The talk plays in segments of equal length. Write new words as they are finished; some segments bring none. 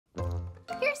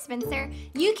Here, Spencer,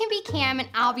 you can be Cam and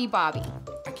I'll be Bobby.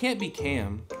 I can't be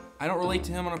Cam. I don't relate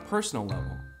to him on a personal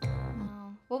level.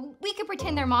 Oh, well, we could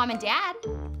pretend they're mom and dad.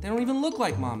 They don't even look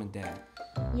like mom and dad.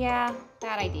 Yeah,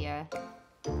 bad idea.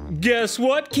 Guess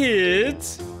what,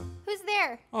 kids? Who's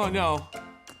there? Oh no.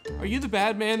 Are you the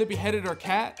bad man that beheaded our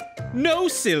cat? No,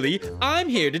 silly. I'm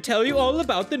here to tell you all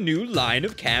about the new line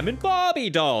of Cam and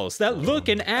Barbie dolls that look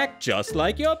and act just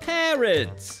like your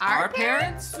parents. Our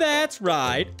parents? That's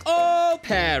right, all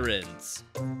parents.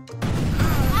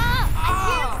 I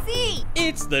can't see.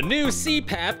 It's the new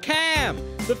CPAP Cam,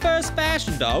 the first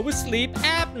fashion doll with sleep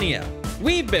apnea.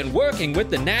 We've been working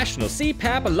with the National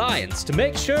CPAP Alliance to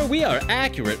make sure we are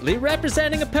accurately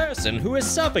representing a person who is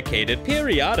suffocated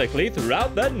periodically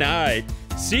throughout the night.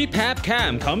 CPAP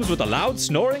Cam comes with a loud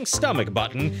snoring stomach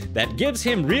button that gives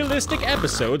him realistic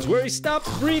episodes where he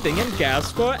stops breathing and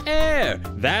gasps for air.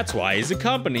 That's why he's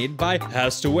accompanied by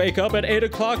has to wake up at 8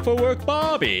 o'clock for work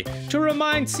Bobby to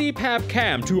remind CPAP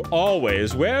Cam to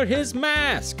always wear his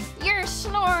mask. You're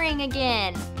snoring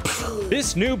again.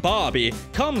 This new Barbie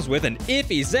comes with an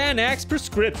iffy Xanax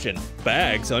prescription,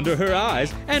 bags under her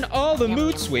eyes, and all the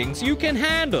mood swings you can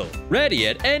handle. Ready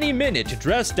at any minute to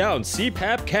dress down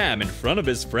CPAP Cam in front of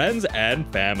his friends and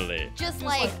family. Just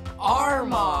like Our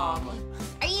mom.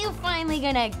 Are you finally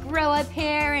gonna grow a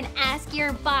pair and ask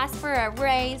your boss for a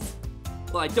raise?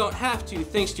 Well, I don't have to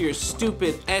thanks to your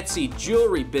stupid Etsy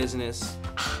jewelry business.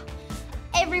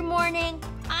 Every morning,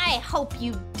 I hope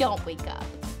you don't wake up.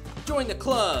 Join the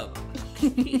club.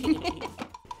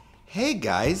 Hey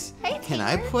guys, Hey, can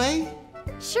I Taylor. play?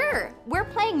 Sure, we're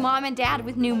playing Mom and Dad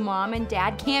with new Mom and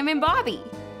Dad Cam and Bobby.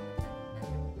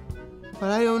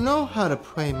 But I don't know how to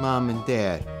play Mom and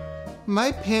Dad.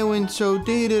 My parents so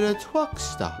dated a truck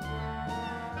stop.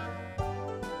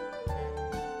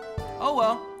 Oh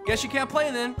well, guess you can't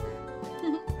play then.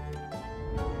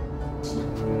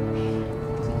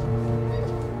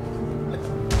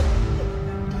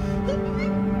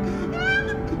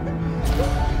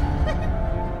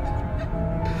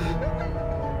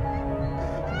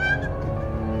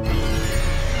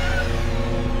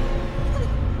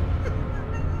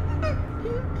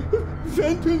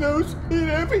 Santa knows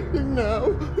everything now.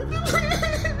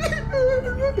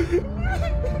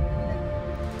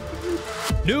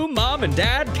 New Mom and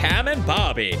Dad Cam and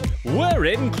Bobby. We're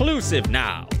inclusive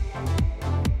now.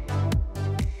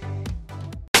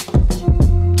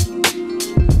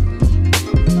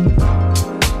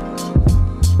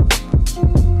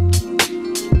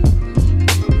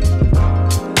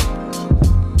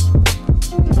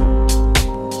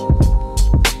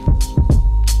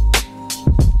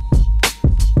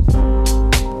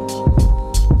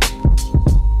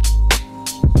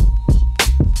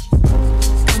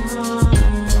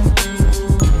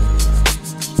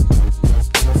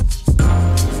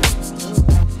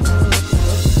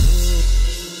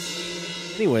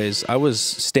 Anyways, I was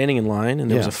standing in line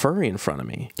and there was a furry in front of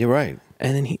me. You're right.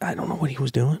 And then I don't know what he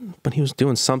was doing, but he was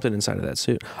doing something inside of that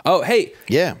suit. Oh, hey.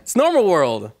 Yeah. It's Normal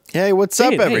World. Hey, what's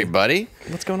up, everybody?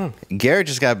 What's going on? Garrett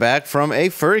just got back from a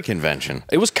furry convention.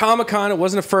 It was Comic-Con. It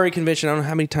wasn't a furry convention. I don't know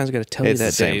how many times I got to tell you It's that,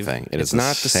 the same Dave. thing. It's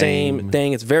not the same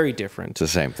thing. It's very different. It's the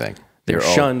same thing. They're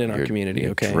You're shunned in our community,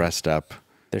 you're okay? Dressed up.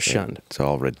 They're shunned. It's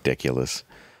all ridiculous.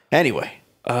 Anyway.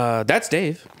 That's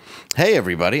Dave. Hey,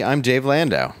 everybody. I'm Dave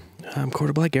Landau. I'm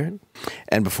Quarter Black Garrett.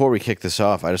 And before we kick this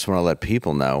off, I just want to let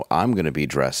people know I'm going to be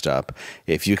dressed up.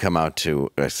 If you come out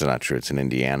to, it's not true, it's in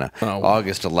Indiana. Oh.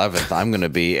 August 11th, I'm going to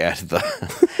be at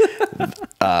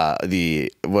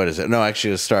what is it? No,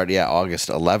 actually, it'll start, August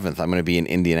 11th. I'm going to be in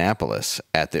Indianapolis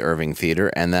at the Irving Theater.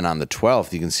 And then on the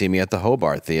 12th, you can see me at the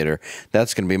Hobart Theater.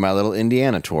 That's going to be my little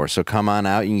Indiana tour. So come on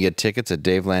out. You can get tickets at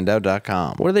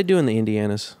davelandau.com. What do they do in the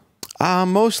Indianas?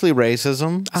 Mostly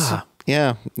racism.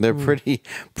 Yeah, they're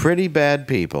pretty bad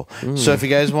people. So if you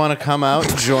guys want to come out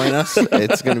and join us,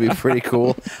 it's going to be pretty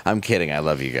cool. I'm kidding. I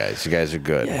love you guys. You guys are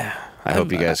good. Yeah. I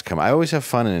hope you guys come. I always have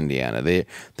fun in Indiana.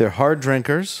 They're hard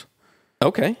drinkers.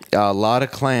 Okay. A lot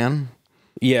of Klan.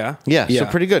 Yeah. So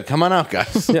pretty good. Come on out,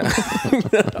 guys. Yeah.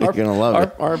 You're going to love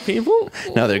it. Our people?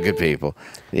 No, they're good people.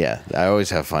 Yeah, I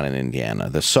always have fun in Indiana.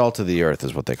 The salt of the earth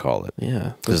is what they call it.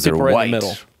 Yeah. Because they're right white. in the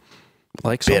middle.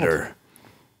 Like salt. Bitter.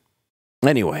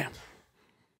 Anyway.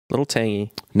 Little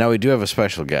tangy. Now we do have a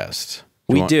special guest.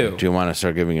 We do. Do you want to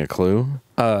start giving a clue?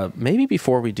 Maybe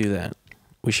before we do that,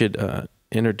 we should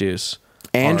introduce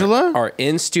Angela? Our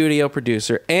in-studio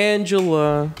producer,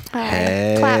 Angela.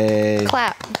 Hey.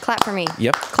 Clap for me.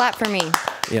 Yep. Clap for me.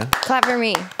 Yeah. Clap for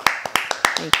me.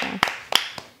 Thank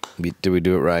you. Did we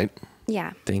do it right?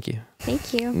 Yeah. Thank you.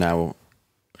 Thank you. Now,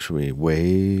 should we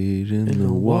wade in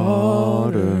the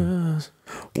water?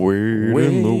 Wade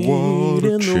in the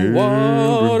water the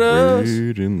waters.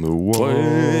 Wade in the water.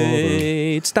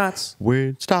 Wade Stotts.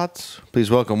 Wade Stotts. Please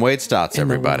welcome Wade Stotts,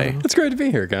 everybody. It's great to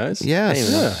be here, guys.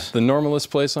 Yes. Yeah, the normalest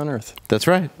place on earth. That's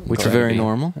right. Which is very be.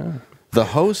 normal. Yeah. The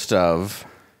host of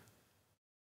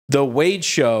The Wade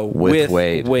Show with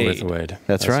Wade. With Wade.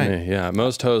 That's right. Me. Yeah,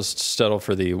 most hosts settle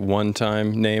for the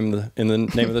one-time name in the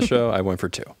name of the show. I went for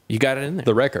 2. You got it in there.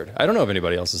 The record. I don't know if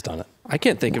anybody else has done it. I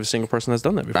can't think of a single person that's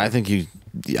done that before. I think you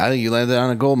landed on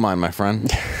a gold mine, my friend.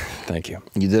 Thank you.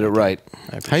 You did it right.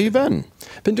 How you been?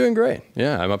 Been doing great.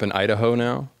 Yeah, I'm up in Idaho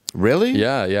now. Really?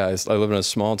 Yeah. I live in a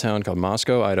small town called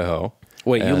Moscow, Idaho.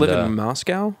 Wait, you live in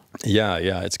Moscow? Yeah,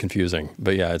 it's confusing.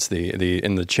 But yeah, it's the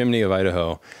in the chimney of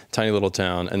Idaho, tiny little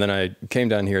town. And then I came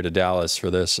down here to Dallas for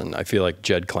this, and I feel like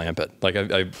Jed Clampett. Like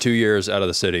I 2 years out of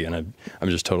the city, and I'm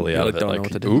just totally out of it. Don't know like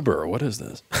what to do. Uber, what is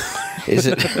this? Is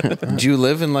it? Do you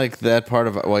live in like that part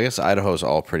of? Well, I guess Idaho's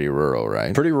all pretty rural,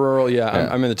 right? Pretty rural, yeah.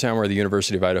 I'm in the town where the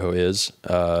University of Idaho is.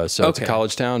 So it's a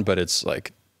college town, but it's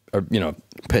like,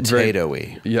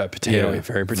 Potatoey. Potatoey,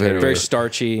 very potatoey. Very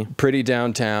starchy. Pretty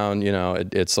downtown,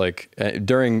 it's like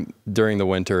during the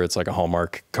winter, it's like a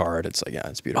Hallmark card. It's like,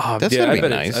 it's beautiful. That's I gonna be bet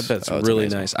nice. I bet it's it's really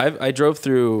amazing. nice. I drove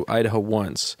through Idaho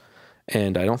once,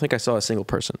 and I don't think I saw a single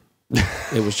person.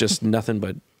 It was just nothing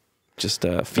but just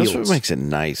fields. That's what makes it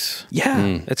nice.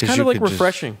 Yeah, it's 'Cause kind you of like could just-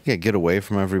 refreshing. get away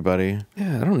from everybody.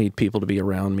 Yeah, I don't need people to be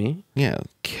around me. Yeah,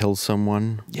 kill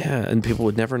someone. Yeah, and people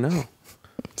would never know.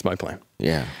 It's my plan.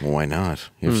 Yeah, well, why not?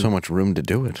 You have so much room to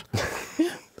do it.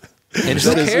 And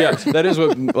That is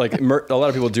what, like, a lot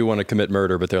of people do want to commit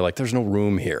murder, but they're like, there's no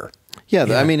room here. Yeah,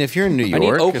 I mean, if you're in New I need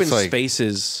York, open it's like,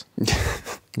 spaces.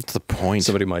 what's the point?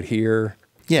 Somebody might hear.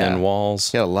 Yeah. Thin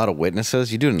walls. Yeah, a lot of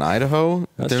witnesses. You do it in Idaho,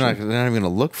 they're not even going to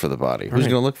look for the body. Who's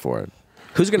going to look for it?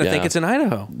 Who's going to Yeah. think it's in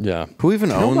Idaho? Yeah. Who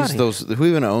even owns Nobody. those? Who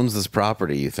even owns this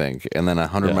property? You think, and then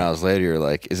 100 miles later, you're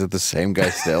like, is it the same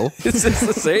guy still? Is this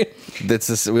the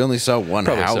same? We only saw one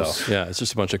Probably house. so. Yeah, it's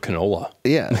just a bunch of canola.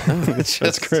 Yeah,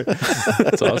 That's great.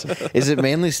 That's awesome. Is it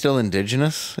mainly still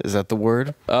indigenous? Is that the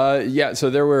word? Yeah, so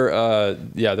there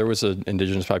was an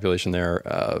indigenous population there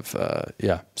of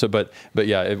So but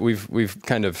yeah, we've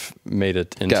kind of made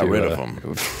it into Got rid of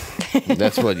them.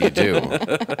 That's what you do.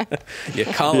 You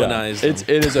colonized them.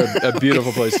 It is a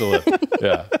beautiful place to live.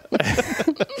 Yeah.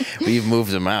 We've moved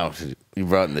them out. You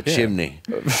brought in the chimney.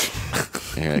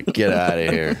 You're like, get out of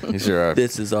here. These are our.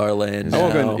 This is our land. I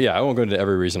now. won't go into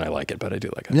every reason I like it, but I do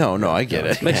like it. No, I get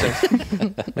it. Makes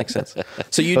sense. Makes sense.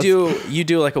 So you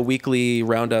do like a weekly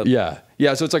roundup. Yeah.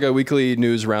 So it's like a weekly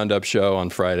news roundup show on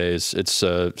Fridays. It's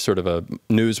sort of a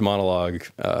news monologue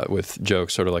with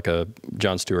jokes, sort of like a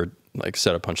Jon Stewart like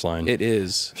set up punchline. It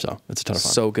is. So it's a ton of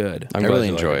fun. So good. I really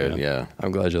enjoy it. Yeah,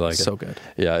 I'm glad you like it. So good.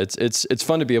 Yeah, it's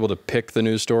fun to be able to pick the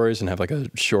news stories and have like a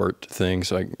short thing.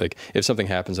 So like if something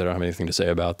happens I don't have anything to say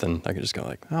about, then I can just go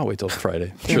like, I'll wait till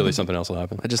Friday. Surely something else will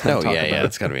happen. I just never talk about it.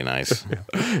 It's got to be nice.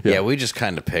 Yeah, we just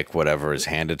kind of pick whatever is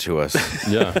handed to us.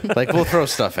 Yeah. Like we'll throw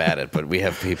stuff at it, but we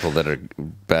have people that are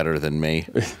better than me.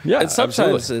 Yeah. And sometimes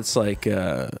absolutely. it's like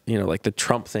like the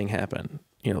Trump thing happened.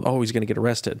 He's going to get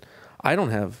arrested. I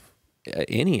don't have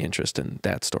any interest in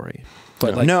that story.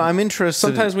 But like, No, I'm interested.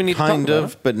 sometimes we need to talk kind about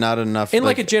of, it. but not enough. in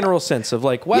like a general sense of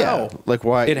like, wow, yeah, like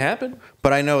why it happened,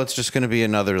 But I know it's just going to be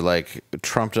another like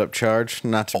trumped up charge,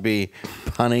 not to be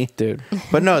punny, dude.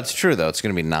 But no, it's true though. It's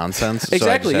going to be nonsense. So I just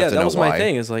Exactly. have Yeah, to that know was my why.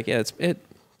 thing. Is like, it's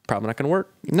probably not going to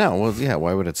work. No, well, yeah.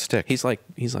 Why would it stick? He's like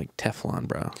Teflon,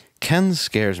 bro. Ken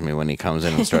scares me when he comes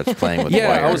in and starts playing with Yeah,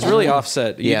 wires. I was really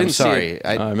offset. You Yeah, I'm didn't see sorry. it.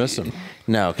 I miss him.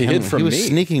 No, He hid from he was me.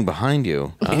 sneaking behind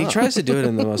you. And he tries to do it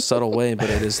in the most subtle way, but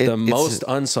it is the most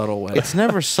unsubtle way. It's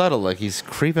never subtle. Like he's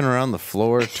creeping around the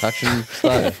floor, touching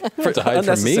stuff. To hide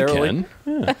from me, Unnecessarily.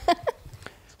 Ken.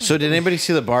 So, did anybody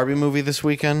see the Barbie movie this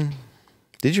weekend?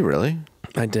 Did you really?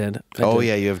 I did.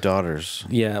 Yeah, you have daughters.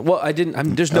 Yeah. Well, I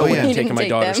didn't. There's no way yeah. I'm You taking didn't my take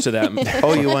daughters them. to that.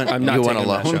 Oh, you went. I'm not you went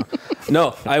taking them to alone. that show.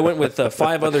 No, I went with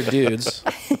 5 other dudes.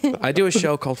 I do a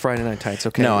show called Friday Night Tights.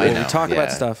 Okay. No, I Where know, We talk yeah.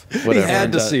 about stuff. Whatever. He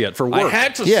had to And, see it for work. I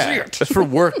had to Yeah, see it. it's for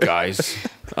work, guys.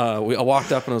 I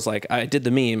walked up and was like, I did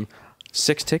the meme,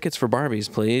 6 tickets for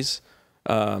Barbies, please.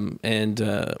 And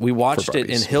we watched it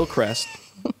in Barbies. Hillcrest.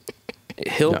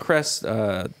 Hillcrest,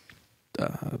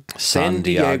 San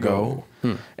Diego.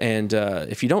 And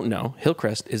if you don't know,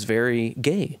 Hillcrest is very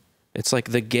gay. It's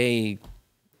like the gay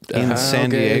In San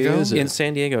gay Diego? is it? in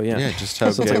San Diego. Yeah, Yeah, just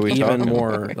how so it's gay like we even talking?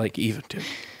 more like even dude,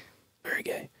 very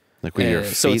gay. Like with your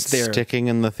So feet it's there. sticking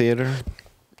in the theater.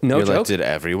 No You're joke. like, did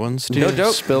everyone's No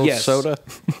joke. spill Yes. soda?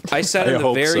 I sat in I the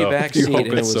hope very so. back You seat, hope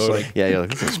and it it's was soda. like, Yeah, you're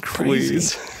like, this is crazy.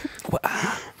 so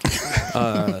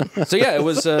yeah, it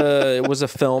was a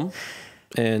film,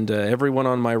 and everyone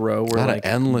on my row were A lot like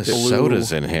of endless blue,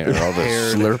 sodas in here. All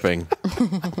this slurping.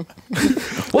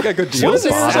 Look, I could What is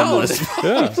this salad.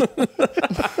 Yeah.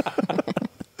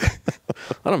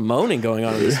 A lot of moaning going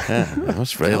on in this. Yeah, I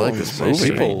must really like this very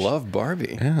movie. People love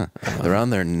Barbie. Yeah, they're on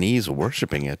their knees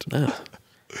worshiping it.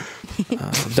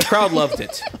 The crowd loved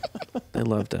it. They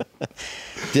loved it.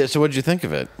 Yeah, so what did you think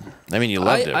of it? I mean, you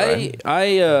loved it, right?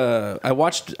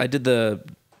 I did the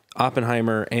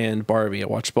Oppenheimer and Barbie. I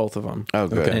watched both of them. Oh,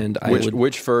 good. And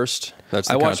Which first? That's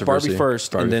the I watched Barbie controversy.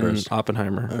 first Barbie and then first.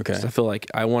 Oppenheimer. Okay. 'Cause I feel like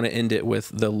I want to end it with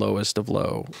the lowest of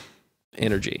low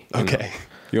energy. you know? Okay.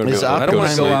 You want Is to go? I don't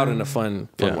want to go Oppenheimer- out in a fun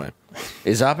Yeah. way.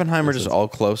 Is Oppenheimer just all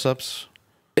close-ups?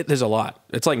 There's a lot.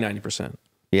 It's like 90%.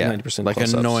 Yeah, 90% like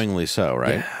close-ups. annoyingly so,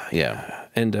 right? Yeah.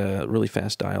 And really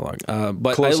fast dialogue.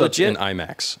 But Close I ups legit, in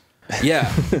IMAX. yeah.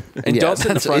 And Yeah, don't sit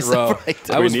in the that's- front is that row. right?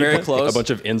 I We was need very a close. bunch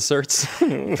of inserts.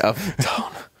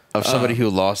 Of somebody who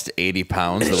lost 80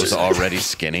 pounds that was already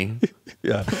skinny.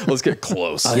 Yeah. Let's get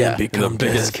close. Yeah. The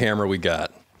biggest camera we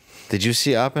got. Did you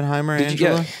see Oppenheimer, you-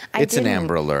 Angela? yeah. I It's an didn't.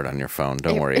 Amber Alert on your phone.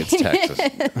 Don't worry, it's Texas.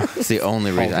 It's the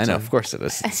only reason. I know, of course it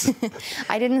is.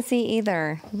 I didn't see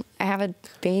either. I have a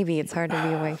baby. It's hard to be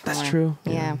away from That's her. true.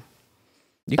 Yeah.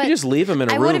 You But can just leave him in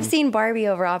a I room. would have seen Barbie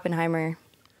over Oppenheimer,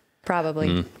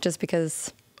 probably, just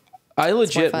because. I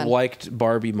legit fun. liked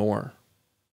Barbie more.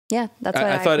 Yeah, that's what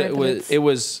I I've thought heard it that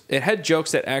was it had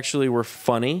jokes that actually were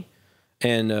funny,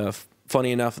 and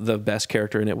funny enough, the best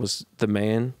character in it was the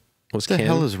man. Was What the Ken.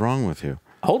 hell is wrong with you?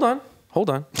 Hold on.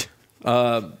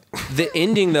 The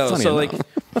ending though, Funny so enough.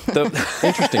 like the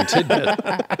Interesting tidbit.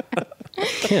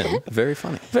 Ken, very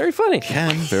funny. very funny.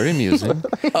 Ken, very amusing.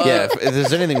 Yeah, if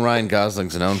there's anything Ryan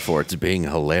Gosling's known for, it's being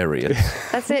hilarious.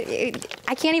 That's it.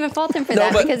 I can't even fault him for No,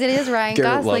 that but because it is Ryan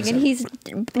Garrett Gosling loves and him. he's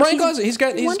Ryan Gosling, he's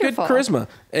good wonderful. charisma,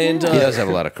 and He does have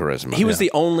a lot of charisma. he was yeah.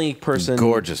 the only person,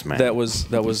 Gorgeous man. that was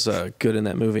good in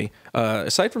that movie,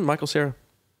 aside from Michael Cera,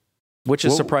 which is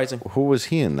Well, surprising. Who was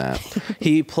he in that?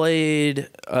 He played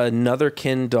another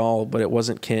Ken doll, but it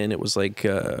wasn't Ken. It was like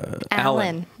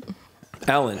Alan.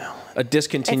 Alan, a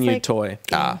discontinued It's toy.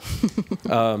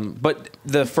 But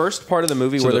the first part of the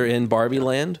movie where they're in Barbie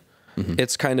Land,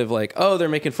 it's kind of like, oh, they're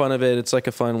making fun of it. It's like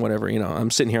a fun whatever. You know, I'm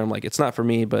sitting here. I'm like, it's not for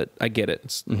me, but I get it.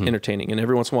 It's entertaining. And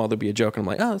every once in a while there'll be a joke, and I'm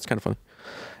like, oh, that's kind of funny.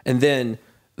 And then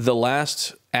the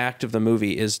last act of the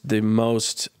movie is the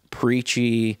most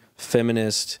preachy,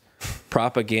 feminist,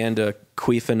 propaganda,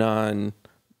 queefanon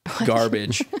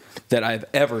garbage that I've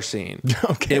ever seen.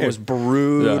 Okay. It was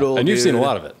brutal. Yeah. And you've seen a dude.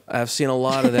 lot of it. I've seen a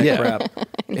lot of that Yeah. crap.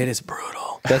 It is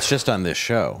brutal. That's just on this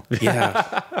show.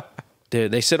 Yeah.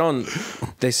 Dude, they sit on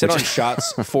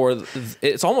shots for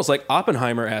it's almost like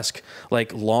Oppenheimer-esque,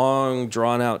 like long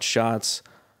drawn out shots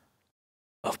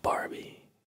of Barbie.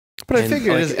 But I And,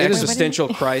 figure like, it is existential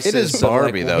crisis. It is of, like,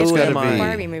 Barbie, though. It's who got am to I? be.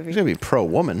 Barbie movie. It's got to be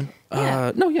pro-woman.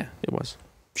 No, yeah, it was.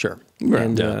 Sure.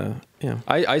 And Yeah. yeah.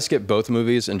 I skipped both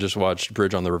movies and just watched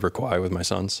Bridge on the River Kwai with my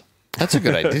sons. That's a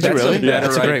good idea. Did you That's a really? better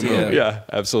That's a great idea. movie. Yeah,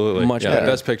 absolutely. Much yeah, better.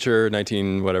 Best Picture,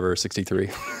 63.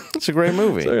 It's a great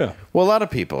movie. So, yeah. Well, a lot of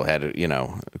people had,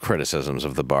 criticisms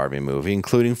of the Barbie movie,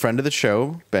 including friend of the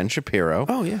show, Ben Shapiro.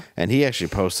 Oh, yeah. And he actually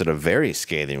posted a very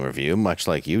scathing review, much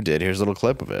like you did. Here's a little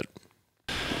clip of it.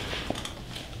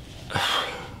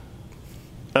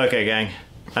 Okay, gang.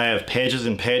 I have pages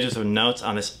and pages of notes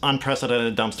on this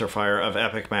unprecedented dumpster fire of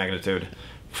epic magnitude.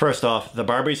 First off, the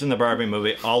Barbies in the Barbie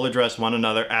movie all address one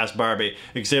another as Barbie,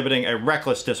 exhibiting a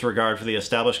reckless disregard for the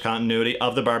established continuity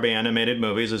of the Barbie animated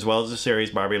movies as well as the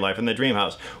series Barbie Life in the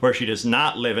Dreamhouse, where she does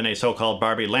not live in a so-called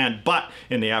Barbie land, but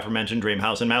in the aforementioned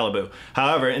Dreamhouse in Malibu.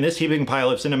 However, in this heaping pile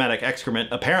of cinematic excrement,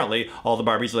 apparently all the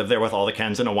Barbies live there with all the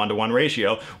Kens in a 1-to-1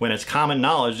 ratio, when it's common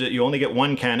knowledge that you only get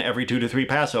one Ken every 2 to 3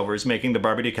 Passovers, making the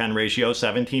Barbie to Ken ratio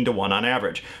 17-to-1 on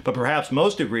average. But perhaps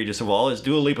most egregious of all is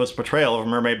Dua Lipa's portrayal of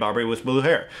Mermaid Barbie with blue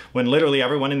hair, when literally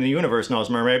everyone in the universe knows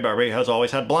Mermaid Barbie has always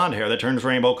had blonde hair that turns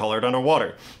rainbow colored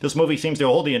underwater. This movie seems to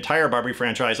hold the entire Barbie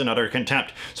franchise in utter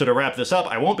contempt. So to wrap this up,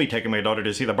 I won't be taking my daughter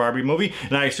to see the Barbie movie,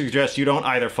 and I suggest you don't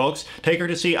either, folks. Take her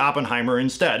to see Oppenheimer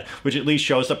instead, which at least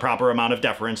shows the proper amount of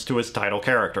deference to its title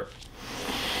character.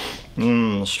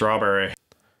 Strawberry.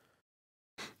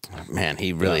 Man,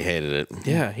 he really hated it.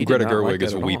 Yeah, he did Greta not like Gerwig that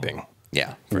is at all. weeping.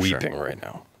 Yeah, for Weeping sure. right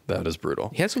now. That is brutal.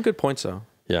 He had some good points though.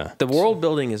 Yeah. The world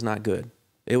building is not good.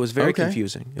 It was very Okay.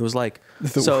 confusing. It was like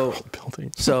world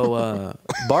building. So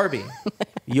Barbie,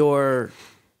 you're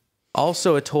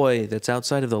also a toy that's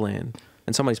outside of the land,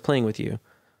 and somebody's playing with you,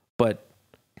 but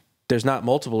there's not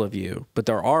multiple of you, but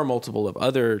there are multiple of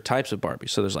other types of Barbie.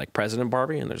 So there's like President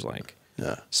Barbie, and there's like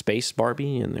Space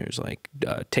Barbie, and there's like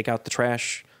take out the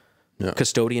trash,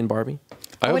 custodian Barbie.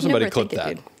 I hope would somebody never clipped think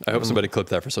that. it, dude. I hope somebody clipped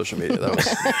that for social media. That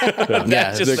was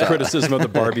Yeah, the criticism of the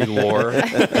Barbie lore.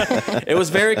 It was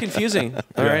very confusing.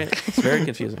 All right, it's very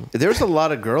confusing. There was a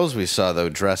lot of girls we saw though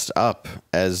dressed up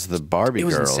as the Barbie It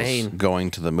was girls insane.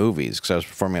 going to the movies because I was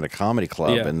performing at a comedy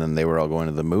club, Yeah. and then they were all going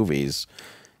to the movies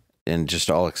and just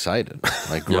all excited,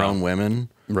 like grown women,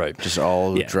 Right. Just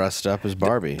all Yeah. dressed up as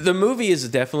Barbie. The movie is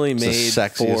definitely It's made the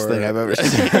sexiest for. thing I've ever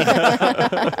seen.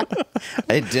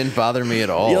 It didn't bother me at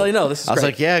all. Yeah, I know, this is I was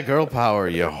great. like, "Yeah, girl power,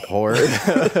 you whore."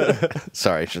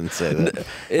 Sorry, I shouldn't say that.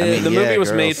 The movie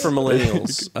was made girls. for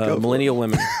millennials, millennial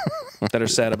women that are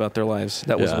sad about their lives.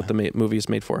 That was Yeah. what the movie is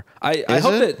made for. I Is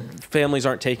hope it? that families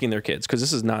aren't taking their kids because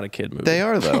this is not a kid movie. They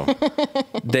are though.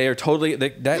 They are totally.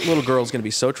 That little girl is going to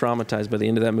be so traumatized by the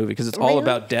end of that movie because it's all Really?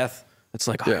 about death. It's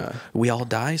like, Yeah. we all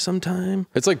die sometime.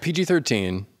 It's like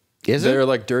PG-13. Is There it? are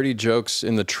like dirty jokes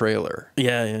in the trailer.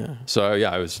 Yeah, yeah. So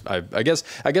yeah, I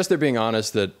guess they're being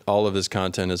honest that all of this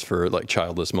content is for like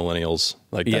childless millennials.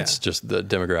 Like that's just the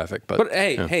demographic. But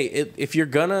Hey, yeah. if you're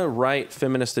gonna write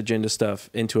feminist agenda stuff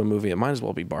into a movie, it might as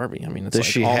well be Barbie. I mean, it's Does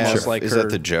like she almost have? like Is her. that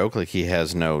the joke? Like he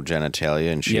has no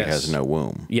genitalia and she Yes. has no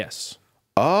womb. Yes.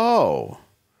 Oh,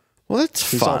 well, that's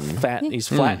He's all fun. fat. He's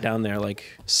flat down there, like.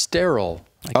 sterile.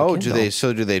 Oh, do they?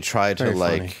 So do they try to Very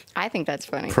like funny. I think that's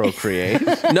funny. procreate?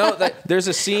 No, there's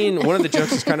a scene. One of the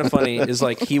jokes is kind of funny. Is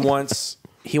like he wants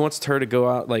her to go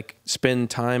out, like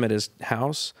spend time at his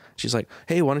house. She's like,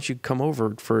 "Hey, why don't you come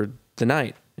over for the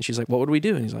night?" And she's like, "What would we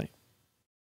do?" And he's like,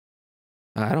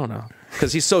 "I don't know,"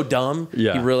 because he's so dumb.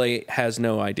 Yeah. He really has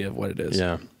no idea of what it is.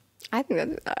 Yeah. I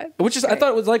think that's Which is, I thought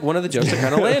it was like one of the jokes that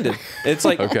kind of landed. It's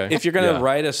like, Okay. if you're gonna Yeah.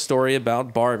 write a story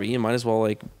about Barbie, you might as well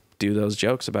like do those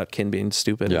jokes about Ken being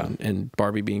stupid Yeah. and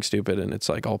Barbie being stupid, and it's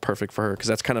like all perfect for her because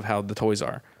that's kind of how the toys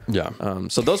are. Yeah.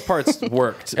 So those parts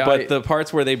worked, but the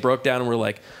parts where they broke down and were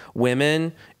like,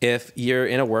 women, if you're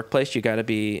in a workplace, you got to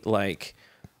be like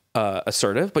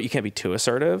assertive, but you can't be too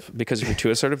assertive because if you're too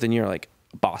assertive, then you're like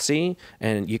bossy,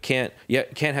 and you can't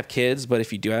have kids, but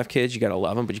if you do have kids, you got to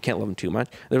love them, but you can't love them too much.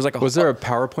 There's like Was there a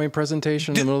PowerPoint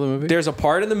presentation in the middle of the movie? There's a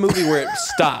part in the movie where it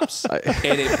stops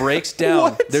and it breaks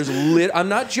down. I'm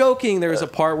not joking. There's a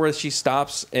part where she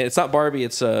stops, and it's not Barbie,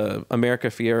 it's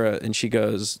America Fiera, and she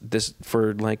goes this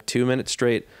for like 2 minutes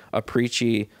straight, a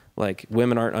preachy like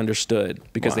women aren't understood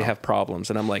because they have problems,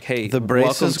 and I'm like, hey, The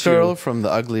braces welcome to- girl from the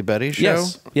Ugly Betty show.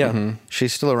 Yes, yeah,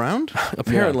 She's still around.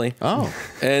 apparently. Oh,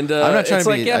 And I'm not trying it's to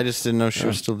like, be. yeah, I just didn't know she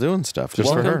was still doing stuff.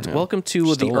 Just for her. welcome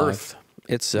to Still the alive. Earth.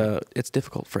 It's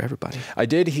difficult for everybody. I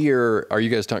did hear. Are you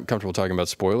guys comfortable talking about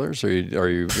spoilers? Are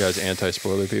you guys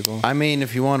anti-spoiler people? I mean,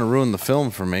 if you want to ruin the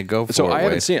film for me, go for it. So I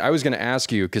haven't Wade. seen it. I was going to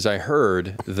ask you because I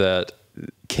heard that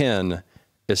Ken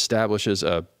establishes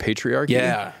a patriarchy.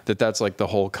 Yeah. That's like the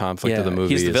whole conflict of the Yeah,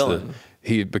 movie. he's the is villain.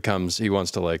 that he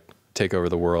wants to like take over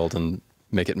the world and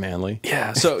make it manly.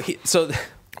 Yeah. So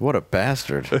What a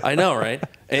bastard. I know, right?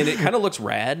 And it kind of looks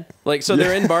rad. Like, so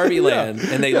they're in Barbie land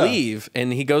and they leave,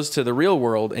 and he goes to the real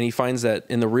world, and he finds that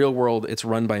in the real world it's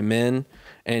run by men.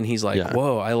 And he's like, Yeah.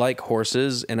 whoa, I like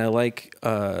horses, and I like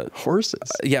Horses.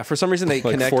 yeah, for some reason they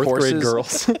Like connect fourth horses. grade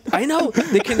girls. I know.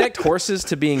 They connect horses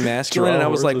to being masculine, and I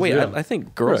was like, horses, wait, yeah. I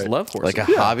think girls Right. love horses. Like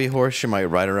a hobby horse you might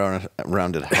ride around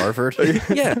at Harvard.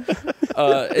 yeah.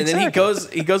 And then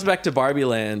he goes back to Barbie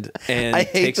land and I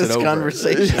hate takes this it over.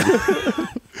 conversation.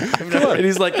 And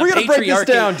he's like, We're gonna break this patriarchy-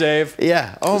 down, Dave.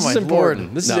 Yeah. Oh This my is lord.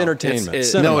 important. This is No, entertainment.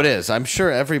 it's- Cinema. No, it is. I'm sure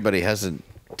everybody hasn't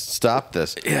stopped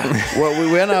this. Yeah. Well,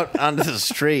 we went out onto the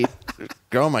street.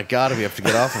 Oh my god, we have to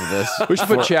get off of this. We should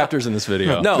put chapters in this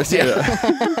video. No, All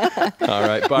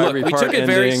right. Barbie Look, we part took it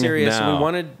very ending serious, now. and we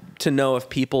wanted to know if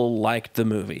people liked the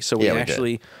movie. So we Yeah, we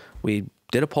actually we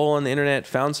did a poll on the internet,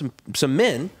 found some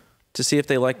men to see if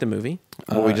they liked the movie.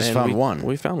 Well, we just and found one.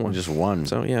 We found one. Just one.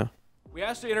 So yeah. We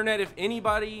asked the internet if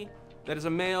anybody that is a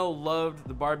male loved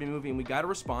the Barbie movie, and we got a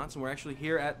response. And we're actually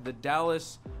here at the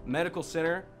Dallas Medical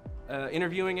Center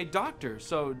interviewing a doctor.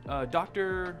 So,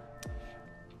 Doctor.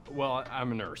 Well,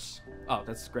 I'm a nurse. Oh,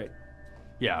 that's great.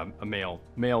 Yeah, a male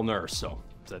nurse. So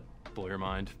does that blow your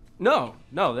mind? No,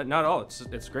 not at all.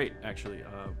 It's great actually.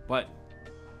 But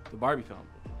the Barbie film.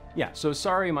 Yeah. So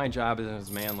sorry, my job isn't as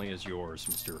manly as yours,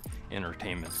 Mr.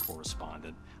 Entertainment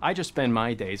Correspondent. I just spend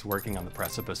my days working on the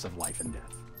precipice of life and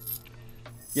death.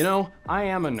 You know, I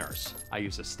am a nurse. I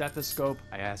use a stethoscope,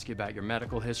 I ask you about your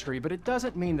medical history, but it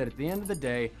doesn't mean that at the end of the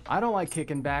day, I don't like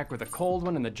kicking back with a cold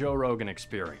one and the Joe Rogan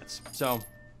experience. So,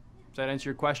 does that answer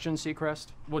your question, Seacrest?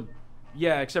 Well,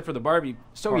 yeah, except for the Barbie.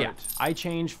 So part. yeah, I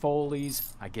change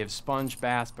Foley's, I give sponge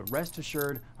baths, but rest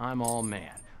assured, I'm all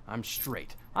man. I'm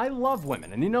straight. I love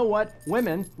women, and you know what?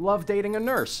 Women love dating a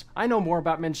nurse. I know more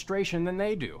about menstruation than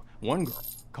they do. One girl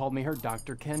called me her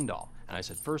Dr. Ken doll. And I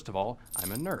said, first of all,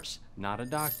 I'm a nurse, not a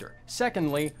doctor.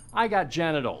 Secondly, I got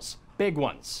genitals, big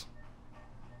ones.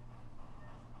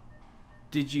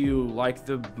 Did you like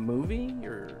the movie,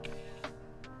 or?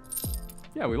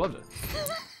 Yeah, we loved it.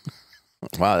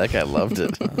 Wow, that guy loved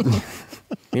it.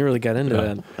 He really got into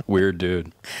that. Weird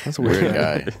dude. That's a Weird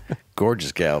guy.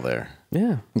 Gorgeous gal there.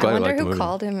 Yeah. I wonder who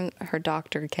called him her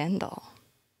Dr. Ken doll.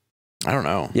 I don't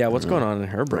know. Yeah, what's going on in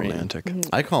her brain? Romantic.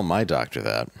 I call my doctor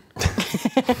that.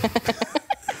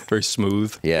 Very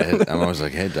smooth. Yeah, I'm always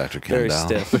like, hey, Dr. Very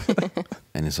Kendall. stiff.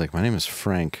 And he's like, my name is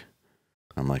Frank.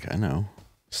 I'm like, I know.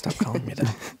 Stop calling me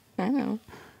that. I know.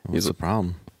 What's the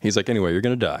problem? He's like, anyway, you're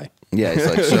going to die. Yeah, he's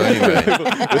like, so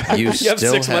anyway, you You have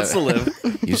still 6 months to live.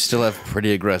 You still have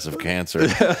pretty aggressive cancer.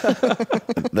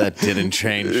 That didn't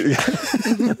change. Okay,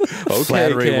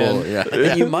 Flattery Ken. will, yeah.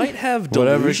 And you might have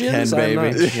Whatever, delusions. Ken, I'm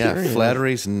baby. not sure. Yeah,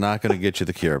 flattery's not going to get you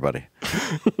the cure, buddy.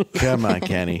 Come on,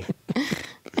 Kenny.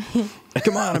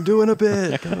 Come on, I'm doing a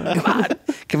bit.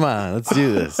 Come on, let's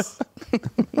do this.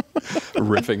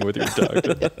 Riffing with your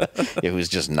doctor. Yeah, who's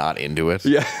just not into it.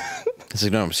 Yeah. It's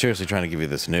like, no, I'm seriously trying to give you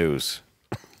this news.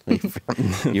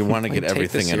 You want to get take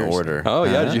everything this in seriously. order. Oh,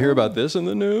 yeah. Did you hear about this in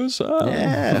the news? Oh.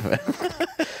 Yeah.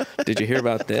 Did you hear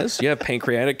about this? You have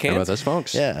pancreatic How about cancer. this,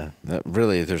 folks? Yeah. That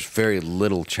really, there's very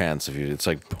little chance of you. It's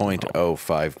like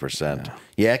 0.05%.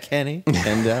 Yeah, Kenny.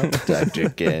 And Dr.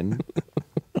 Ken.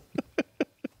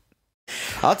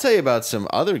 I'll tell you about some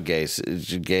other garific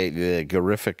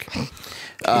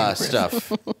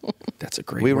stuff. That's a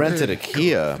great We word. rented a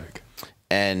Kia,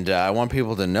 and I want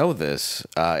people to know this.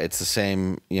 It's the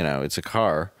same, it's a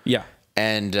car. Yeah.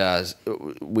 And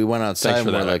we went outside Thanks for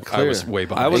and we're that. like, I clear. was way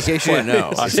behind. In case you didn't know,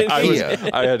 it's a Kia.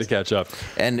 I had to catch up.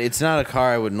 And it's not a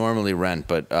car I would normally rent,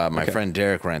 but my friend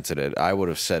Derek rented it. I would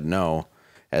have said no,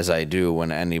 as I do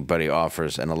when anybody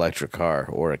offers an electric car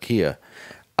or a Kia.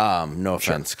 No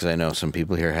offense, because I know some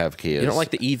people here have Kias. You don't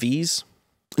like the EVs?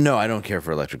 No, I don't care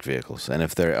for electric vehicles. And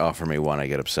if they offer me one, I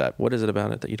get upset. What is it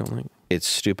about it that you don't like? It's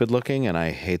stupid looking, and I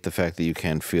hate the fact that you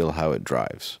can't feel how it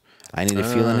drives. I need to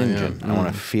feel an engine. I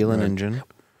want to feel an engine.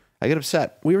 I get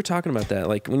upset. We were talking about that.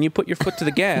 Like when you put your foot to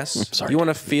the gas, you want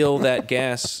to feel that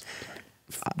gas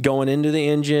going into the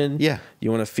engine. Yeah.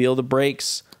 You want to feel the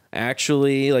brakes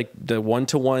actually, like the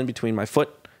one-to-one between my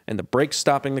foot and the brakes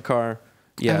stopping the car.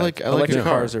 Yeah, I like electric your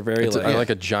car. cars are very I like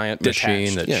a giant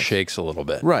machine that Yes. shakes a little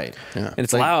bit. Right. Yeah. and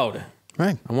it's loud.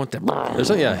 Right. I want that. There's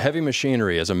heavy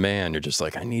machinery. As a man, you're just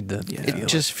like, I need the. It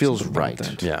just feels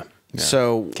right. Yeah.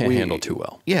 So Can't handle too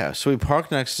well. Yeah, so we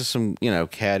parked next to some,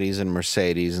 caddies and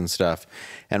Mercedes and stuff,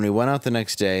 and we went out the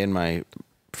next day, and my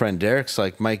friend Derek's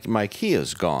like, my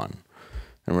Kia's gone,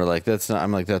 and we're like,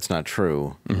 I'm like, that's not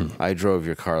true. Mm-hmm. I drove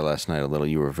your car last night a little.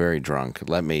 You were very drunk.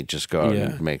 Let me just go out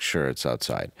and make sure it's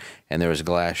outside. And there was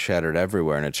glass shattered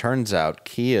everywhere, and it turns out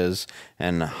Kias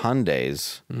and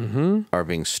Hyundais are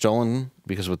being stolen.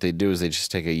 Because what they do is they just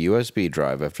take a USB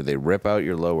drive after they rip out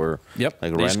your lower. Yep.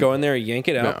 Like They just go in there, yank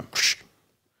it out.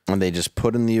 and they just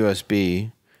put in the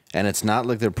USB, and it's not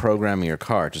like they're programming your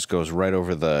car. It just goes right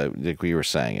over like we were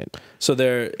saying it. So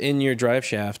there, in your drive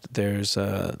shaft, there's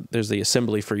the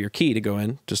assembly for your key to go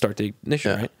in to start the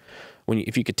ignition, right?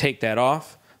 If you could take that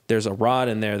off, there's a rod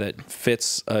in there that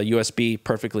fits a USB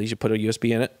perfectly. You put a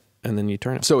USB in it, and then you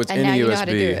turn it. So it's And in now a you USB. know how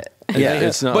to do it. Yeah,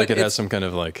 it's not But like it has it's- some kind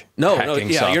of like No, hacking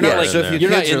yeah, software. you're not like- So if in your you're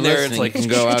not kids in are there, listening, it's like- you can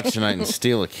go out tonight and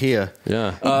steal a Kia.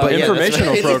 Yeah. But yeah,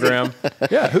 Informational that's- program.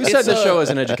 Yeah. Who said the show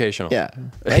isn't educational? Yeah.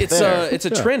 It's a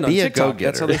trend on Be a TikTok.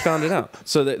 That's how go-getter. they found it out.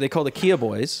 So they call the Kia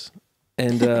Boys,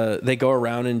 and they go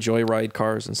around and joyride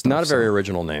cars and stuff. Not a very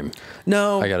original name.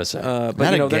 no. I gotta say. but Not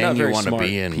they're a gang not you very want to smart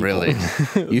be in, people. really.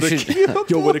 You should.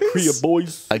 Yo, what a Kia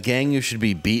Boys. A gang you should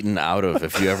be beaten out of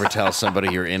if you ever tell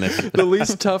somebody you're in it. The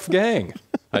least tough gang,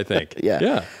 I think. Yeah.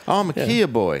 Yeah. Oh, I'm a Kia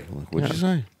boy. What'd you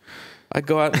say? I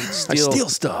go out and I steal. steal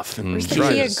stuff. And Where's the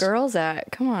drive Kia it. girls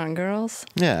at? Come on, girls.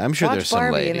 Yeah, I'm sure Watch there's some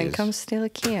Barbie ladies. and then come steal a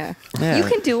Kia. Yeah. You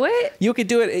can do it. You could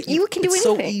do it. You can do it's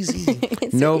anything. so easy.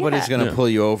 It's- Nobody's yeah. going to pull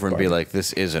you over and be like,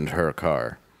 this isn't her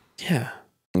car. Yeah.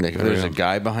 Like, if there's a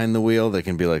guy behind the wheel, they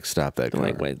can be like, stop that car.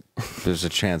 Like, wait. There's a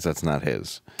chance that's not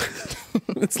his.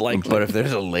 It's like, But if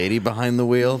there's a lady behind the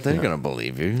wheel, they're going to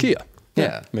believe you. Kia.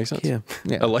 Yeah. Makes sense. Kia.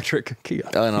 Yeah. Electric Kia.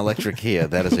 An electric Kia.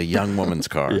 That is a young woman's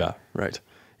car. Yeah, right.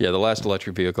 Yeah, the last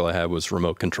electric vehicle I had was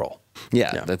remote control.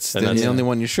 Yeah, Yeah. that's And the that's- only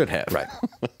one you should have. Right.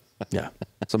 Yeah.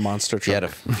 it's a monster If you,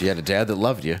 truck. if you had a dad that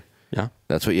loved you, Yeah.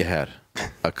 that's what you had.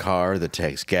 A car that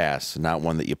takes gas, not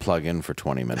one that you plug in for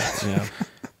 20 minutes. Yeah.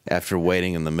 After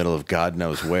waiting in the middle of God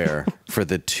knows where for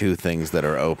the two things that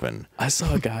are open I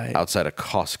saw a guy. outside of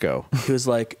Costco. He was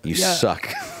like, You yeah, suck.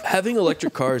 Having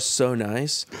electric cars is so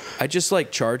nice. I just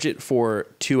like charge it for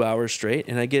 2 hours straight,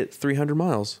 and I get 300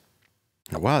 miles.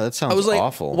 Wow, that sounds I was like,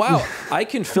 awful. wow, I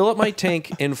can fill up my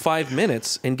tank in 5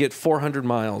 minutes and get 400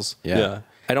 miles. Yeah.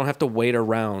 I don't have to wait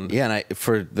around. Yeah, and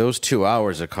for those 2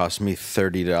 hours, it cost me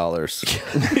 $30.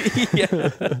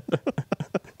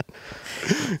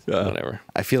 Whatever.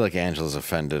 I feel like Angela's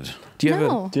offended. Do you have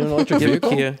No. an electric vehicle?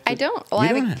 Kia? I don't. Well,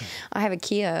 I have a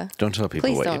Kia. Don't tell people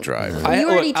Please what you don't. drive. You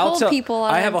already I'll told tell- people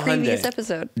on I have a a previous Hyundai.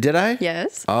 episode. Did I?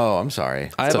 Yes. Oh, I'm sorry.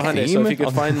 I have a Hyundai, so if you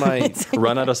could find my...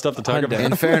 Run out of stuff to talk Hyundai. about.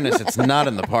 In fairness, it's not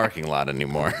in the parking lot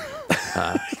anymore.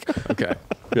 Okay.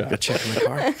 Yeah. Go check my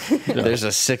car. There's a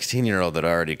 16-year-old that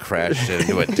already crashed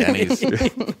into a Denny's.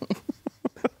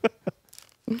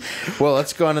 Well,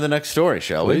 let's go on to the next story,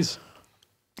 shall we? Please.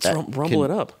 Let's rumble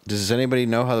it up. Does anybody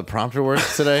know how the prompter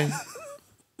works today?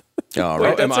 Oh,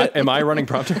 Wait, right. am I running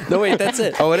prompter? No, wait, that's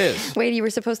it. Oh, it is. Wait, you were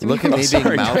supposed to Look be. at me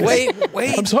being mouthy.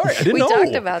 Wait. I'm sorry. I didn't We know.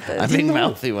 talked about this. I'm being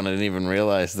mouthy when I didn't even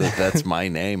realize that that's my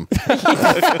name.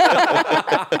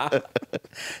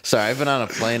 Sorry, I've been on a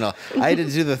plane. I had to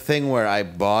do the thing where I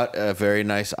bought a very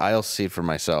nice aisle seat for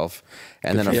myself,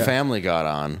 and then a family got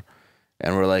on,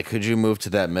 and we're like, could you move to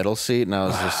that middle seat? And I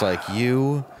was just like,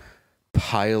 you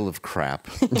pile of crap.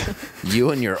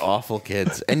 You and your awful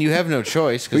kids. And you have no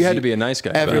choice. 'Cause We had to be a nice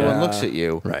guy. Everyone Yeah. looks at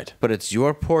you. Right. But it's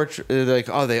your portrait. Like,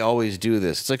 oh, they always do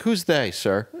this. It's like, who's they,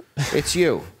 sir? It's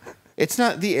you. It's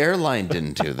not the airline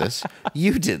didn't do this.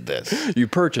 You did this. You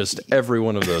purchased every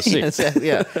one of those seats.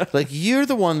 Yeah. Like, you're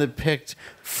the one that picked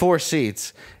 4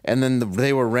 seats, and then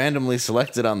they were randomly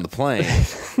selected on the plane.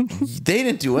 They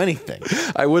didn't do anything.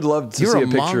 I would love to You're see a a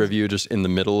picture mom. of you just in the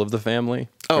middle of the family.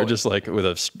 Oh. Or just like with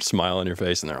a smile on your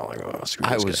face, and they're all like, oh, screw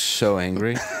I this was guy. so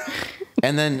angry.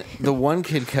 And then the one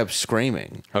kid kept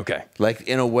screaming. Okay. Like,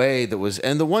 in a way that was,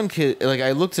 and the one kid, like,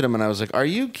 I looked at him and I was like, are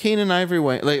you Keenan Ivory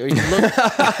Wayne? Like,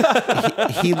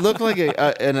 he looked like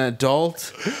an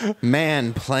adult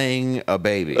man playing a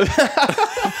baby.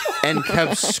 And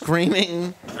kept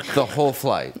screaming the whole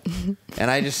flight.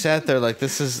 And I just sat there like,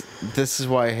 this is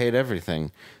why I hate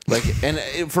everything. Like,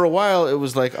 for a while it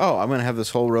was like, oh, I'm gonna have this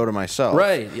whole row to myself.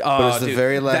 Right. But it was the Dude,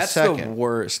 very last that's second. the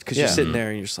worst, because Yeah. you're sitting there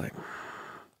and you're just like...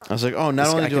 I was like, oh, not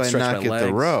This only guy do could I stretch not my get the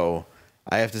legs. row,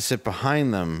 I have to sit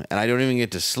behind them, and I don't even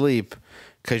get to sleep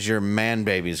because your man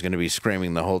baby is going to be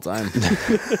screaming the whole time.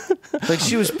 Like,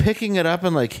 she was picking it up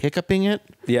and like hiccuping it.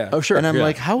 Yeah. Oh, sure. And I'm yeah.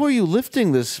 like, how are you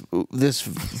lifting this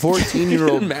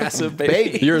 14-year-old Massive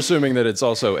baby. You're assuming that it's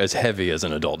also as heavy as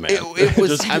an adult man. It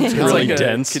was. I'm It's telling really you,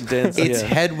 dense. Condensed, its yeah.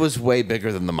 head was way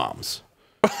bigger than the mom's.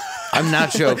 I'm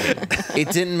not joking.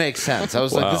 It didn't make sense. I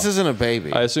was like, Wow. this isn't a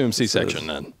baby. I assume C-section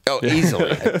then. Oh,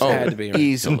 easily. Oh, had to be, right?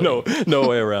 easily. No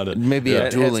way around it. Maybe Yeah, a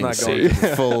it's dueling not scene,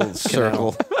 going full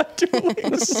circle.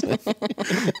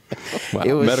 Wow.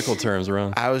 It was- Medical terms,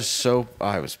 Ron. I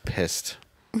was pissed.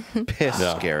 Pissed,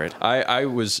 Yeah. Garrett. I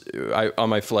was on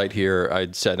my flight here. I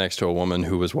sat next to a woman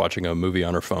who was watching a movie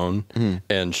on her phone,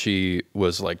 and she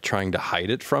was like trying to hide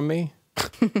it from me,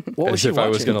 What was as she if I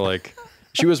was watching? gonna like.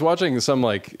 She was watching some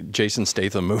like Jason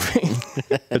Statham movie,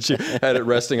 and she had it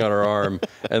resting on her arm.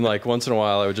 And like once in a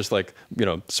while, I would just like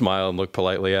smile and look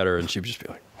politely at her, and she'd just be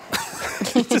like,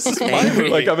 "This is my movie."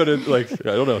 Like I'm gonna like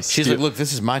I don't know. She's like, look,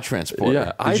 this is my transport.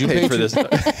 Yeah, I paid for this. You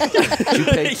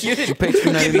paid You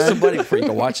 $2.99? give me some money before you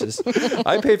can watch this.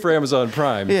 I paid for Amazon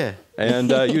Prime. Yeah. and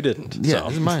you didn't. Yeah, so.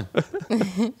 this is mine.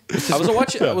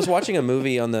 I was watching a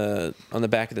movie on the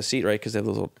back of the seat, right? Because they have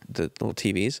the little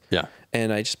TVs. Yeah.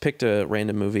 And I just picked a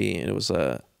random movie, and it was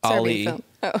Ali. film.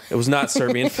 Oh. It was not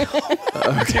Serbian film.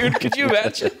 Dude, could you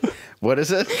imagine? What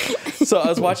is it? So I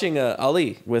was watching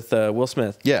Ali with Will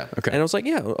Smith. Yeah. Okay. And I was like,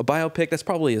 yeah, a biopic. That's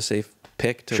probably a safe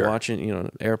pick to Sure. watch. In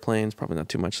airplanes, probably not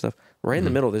too much stuff. Right in the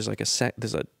middle, there's like a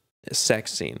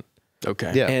sex scene.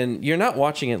 Okay. Yeah. And you're not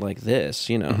watching it like this,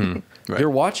 Right. You're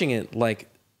watching it like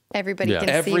Everybody Yeah. can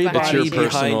see everybody behind your you.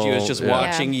 behind you is just personal-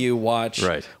 watching you watch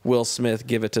Right. Will Smith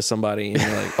give it to somebody. And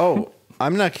you're like, Oh,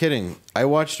 I'm not kidding. I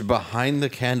watched Behind the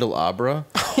Candelabra.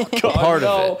 Part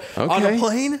of it. on a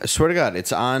plane? I swear to God,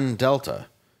 it's on Delta.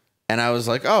 And I was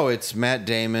like, oh, it's Matt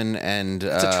Damon and...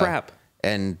 It's a trap.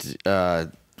 And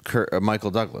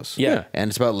Michael Douglas. Yeah. And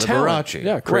it's about Talent. Liberace.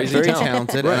 Yeah, crazy Very talent.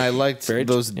 talented. And I liked Very-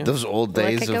 those yeah. old What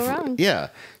days could of... go wrong? Yeah.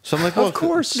 So I'm like, well... Of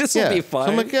course, this will yeah. be So I'm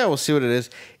fine. like, yeah, we'll see what it is.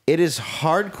 It is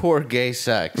hardcore gay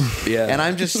sex. Yeah. And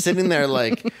I'm just sitting there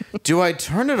like, do I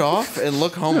turn it off and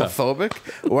look homophobic?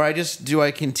 Or do I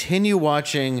continue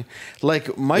watching,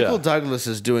 like Michael Yeah. Douglas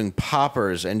is doing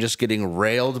poppers and just getting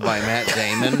railed by Matt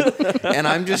Damon. And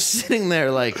I'm just sitting there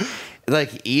like,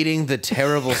 like eating the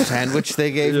terrible sandwich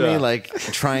they gave me, like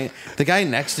trying. The guy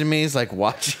next to me is like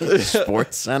watching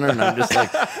Sports Center, and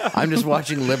I'm just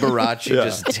watching Liberace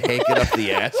just take it up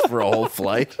the ass for a whole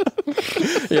flight.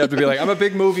 You have to be like, I'm a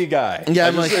big movie guy. Yeah,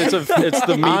 I'm like, it's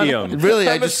the medium. Really,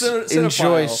 I I'm a just cinephile.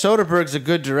 enjoy. Soderbergh's a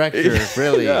good director.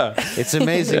 Really, it's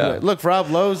amazing. Yeah. Look, Rob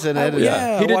Lowe's in it.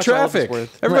 Yeah. He did watch all of his Traffic. work.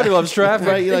 Everybody loves Traffic.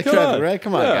 Right, you like Come Traffic, on. right?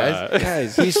 Come on, Yeah.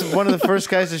 guys. He's one of the first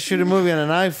guys to shoot a movie on an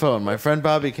iPhone. My friend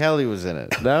Bobby Kelly was in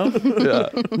it. No? Yeah.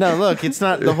 No, look, it's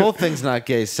not, the whole thing's not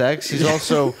gay sex. He's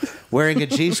also wearing a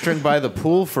G-string by the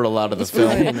pool for a lot of the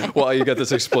film. While you got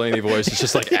this explainy voice, it's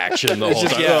just like action the whole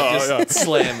Just, time.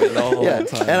 slamming the whole Yeah,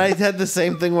 time. and I had the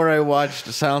same thing where I watched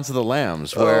Silence of the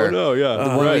Lambs, where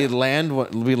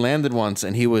when we landed once,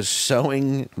 and he was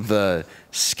sewing the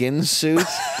skin suit,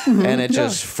 and it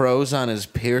just froze on his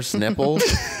pierced nipple,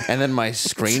 and then my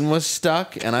screen was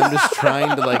stuck, and I'm just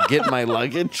trying to like get my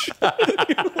luggage.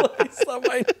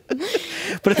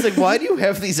 But it's like, why do you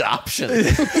have these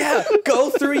options? Yeah, go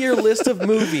through your list of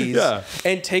movies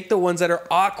and take the ones that are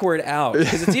awkward out.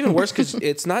 Because it's even worse because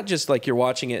it's not just like you're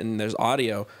watching it and there's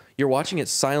audio. You're watching it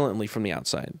silently from the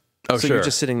outside. Oh, so sure. you're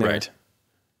just sitting there. Right.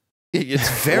 It's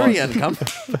very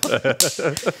uncomfortable.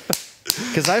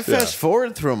 Because I fast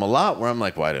forward through them a lot where I'm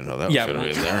like, well, I didn't know that was going to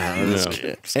be there. And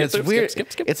it's weird.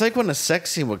 Skip. It's like when a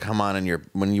sex scene would come on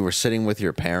when you were sitting with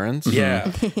your parents.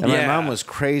 Yeah. And my mom was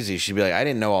crazy. She'd be like, I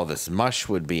didn't know all this mush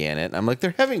would be in it. And I'm like,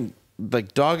 they're having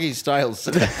like doggy style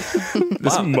sex.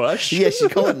 This mush? Yeah, she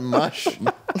called it mush.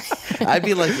 I'd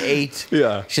be like 8.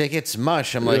 Yeah. She's like, it's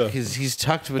mush. I'm like, he's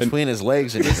tucked between his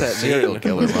legs and he's that serial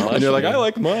killer mush. And you're like, I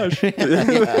like mush.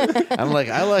 I'm like,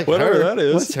 I like Whatever her. that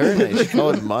is. What's her name? She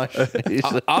called it mush.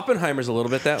 Oppenheimer's a little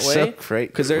bit that So way. great,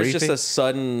 Because there's just creepy. a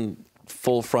sudden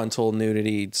full frontal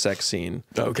nudity sex scene.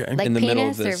 Okay. Like in the middle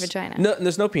of penis or this. vagina? No,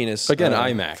 there's no penis. Again, Full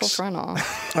IMAX. frontal.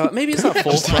 Maybe it's not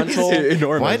full frontal.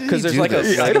 Enormous. Why did Because he there's do like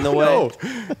this? a leg in the way.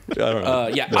 I don't know.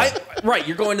 Right.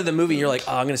 You're going to the movie and you're like,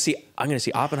 oh, I'm gonna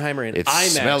see Oppenheimer in It IMAX,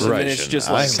 smells and right. then it's just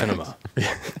like Cinema.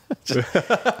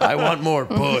 I want more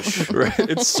bush. Right. It's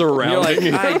you're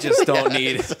surrounding like, I just don't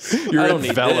need it. You're I don't need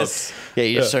enveloped. this. Yeah,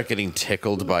 you start getting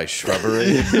tickled by shrubbery.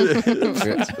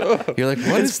 You're like,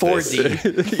 what is 4D.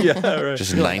 this? Yeah, right.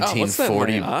 Just Oh, what's that in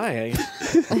 1940, my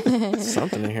eye?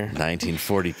 Something in here.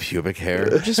 1940 pubic hair.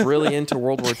 I'm just really into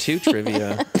World War II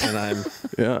trivia, and I'm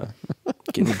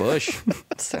getting bush.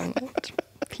 So much.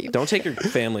 Don't take your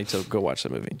family to go watch the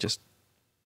movie. Just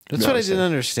That's what I didn't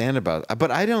understand about.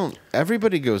 But I don't.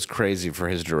 Everybody goes crazy for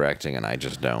his directing, and I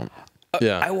just don't.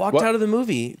 Yeah. I walked out of the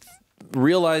movie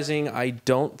realizing I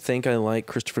don't think I like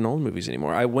Christopher Nolan movies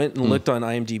anymore. I went and looked on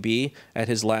IMDb at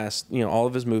his last, all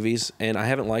of his movies, and I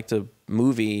haven't liked a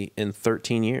movie in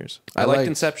 13 years. I liked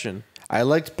Inception. I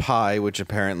liked Pi, which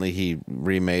apparently he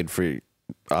remade for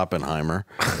Oppenheimer,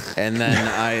 and then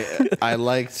I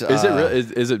liked. Is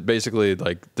it is it basically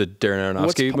like the Darren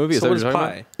Aronofsky movie? Is So that what what is you're talking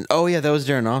Pi? about? Oh yeah, that was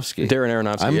Darren Aronofsky. Darren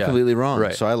Aronofsky. I'm yeah. completely wrong.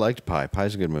 Right. So I liked Pi.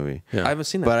 Pi's a good movie. Yeah. I haven't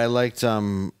seen that. But I liked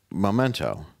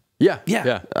Memento. Yeah.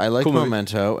 I liked Cool movie.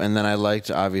 Memento, and then I liked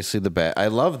obviously I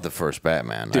loved the first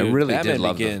Batman. I Dude, really Batman did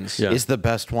love Begins. it. It's the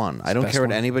best one. I don't best care what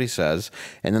one. anybody says.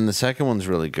 And then the second one's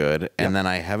really good. And then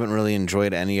I haven't really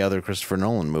enjoyed any other Christopher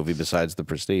Nolan movie besides The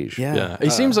Prestige. Yeah. He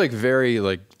seems like very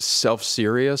like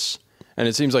self-serious. And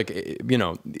it seems like,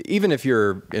 even if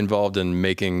you're involved in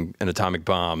making an atomic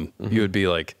bomb, you would be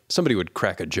like, somebody would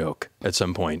crack a joke at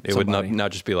some point. It would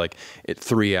not just be like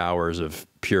 3 hours of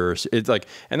pure, it's like,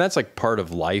 and that's like part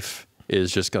of life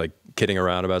is just like kidding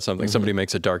around about something. Somebody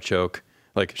makes a dark joke.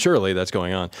 Like, surely that's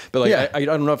going on. But like, I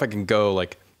don't know if I can go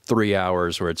like 3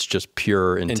 hours where it's just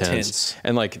pure intense.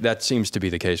 And like, that seems to be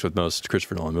the case with most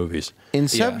Christopher Nolan movies.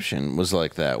 Inception was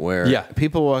like that, where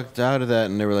people walked out of that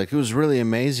and they were like, it was really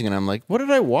amazing. And I'm like, what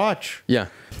did I watch? Yeah.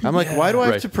 I'm like, why do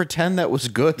I have to pretend that was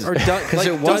good? Or Because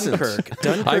it wasn't. Dunkirk.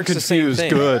 I'm Dunkirk's the same confused.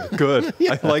 thing. Good.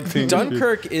 I like being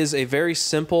Dunkirk is a very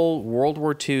simple World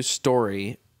War II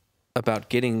story about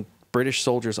getting British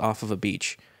soldiers off of a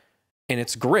beach. And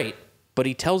it's great, but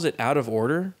he tells it out of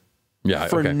order.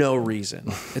 For no reason.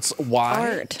 It's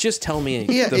why. Art. Just tell me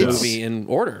Yeah, the it's- movie in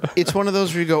order. It's one of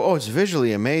those where you go, oh, it's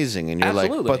visually amazing. And you're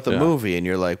Absolutely. like, but the movie. And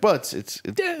you're like, well, it's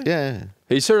yeah.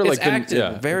 He's sort of It's like been,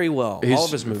 acted very well. All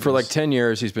of his movies. For like 10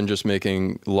 years, he's been just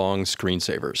making long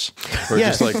screensavers. Or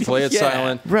Yes. just like play it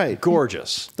silent. Right.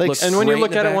 Gorgeous. Like, And when you straight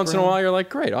look in at the it once in a background. while, you're like,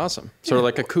 great, awesome. Sort of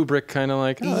like a Kubrick kind of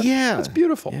like, oh, Yeah. that's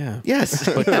beautiful. Yeah. Yes.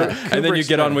 And then you Kubrick's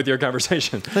get on better. with your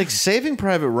conversation. Like Saving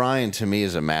Private Ryan to me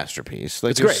is a masterpiece.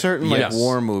 Like It's there's great. certain like Yes.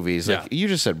 war movies. Like Yeah. you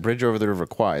just said Bridge Over the River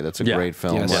Kwai. That's a Yeah. great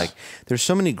film. Yes. Like there's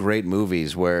so many great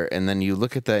movies where and then you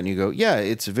look at that and you go, yeah,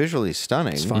 it's visually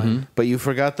stunning. It's fine. But you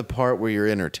forgot the part where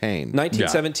you're entertained.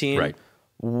 1917, right.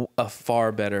 A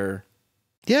far better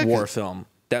war film.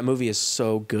 That movie is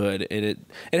so good. It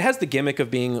has the gimmick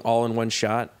of being all in one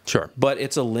shot. Sure. But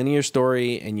it's a linear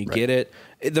story, and you get it.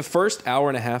 The first hour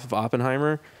and a half of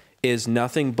Oppenheimer is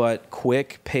nothing but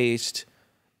quick-paced,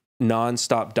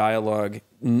 non-stop dialogue.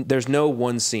 There's no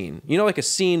one scene. You know, like a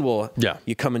scene will,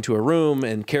 you come into a room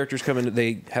and characters come in,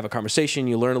 they have a conversation,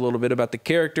 you learn a little bit about the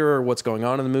character or what's going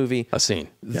on in the movie. A scene.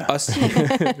 A scene.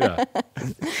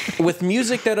 With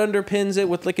music that underpins it,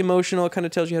 with like emotional, it kind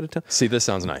of tells you how to tell. See, this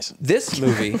sounds nice. This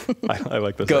movie I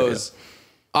like this goes,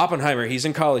 Oppenheimer, he's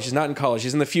in college, he's not in college,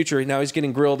 he's in the future, now he's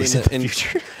getting grilled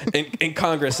in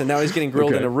Congress, and now he's getting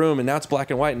grilled in a room, and now it's black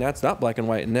and white, and now it's not black and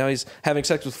white, and now he's having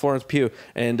sex with Florence Pugh,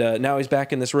 and now he's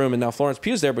back in this room, and now Florence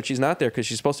Pugh's there, but she's not there because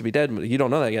she's supposed to be dead. You don't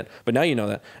know that yet, but now you know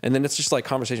that. And then it's just like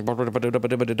conversation for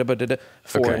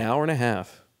an hour and a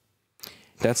half.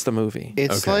 That's the movie.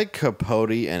 It's like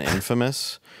Capote and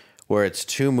Infamous, where it's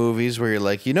two movies where you're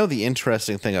like, you know, the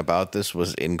interesting thing about this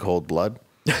was In Cold Blood.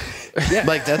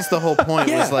 Like that's the whole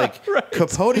point. Was like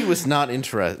Capote was not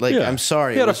interested. Like I'm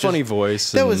sorry, he had a funny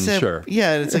voice. That was sure.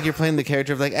 Yeah, it's like you're playing the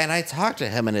character of like, and I talked to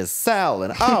him in his cell,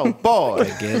 and oh boy,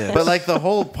 I get it. But like the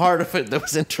whole part of it that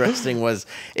was interesting was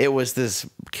it was this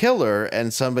killer,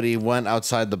 and somebody went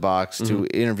outside the box to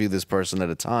interview this person at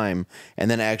a time, and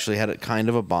then actually had a kind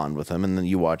of a bond with him, and then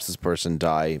you watch this person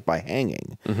die by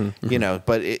hanging. You know,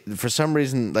 but for some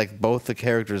reason, like both the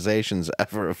characterizations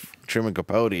ever of Truman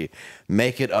Capote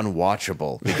make it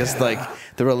unwatchable because like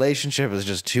the relationship is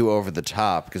just too over the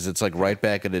top because it's like right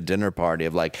back at a dinner party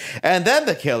of like, and then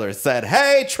the killer said,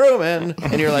 "Hey Truman,"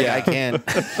 and you're like, I can't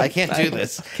do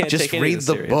this. Just read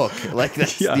the book. Like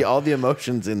that's all the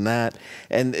emotions in that,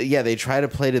 and they try to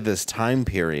play to this time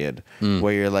period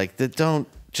where you're like, don't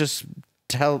just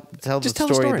tell the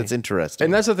story that's interesting.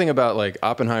 And that's the thing about like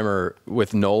Oppenheimer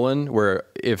with Nolan, where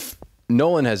if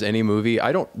Nolan has any movie,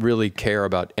 I don't really care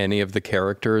about any of the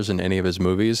characters in any of his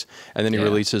movies. And then he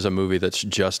releases a movie that's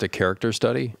just a character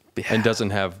study and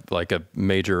doesn't have like a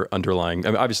major underlying,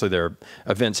 I mean, obviously there are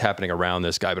events happening around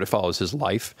this guy, but it follows his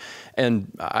life. And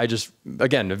I just,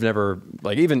 again, I've never,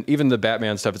 like even the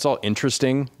Batman stuff, it's all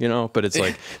interesting, you know, but it's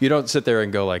like, you don't sit there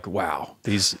and go like, wow,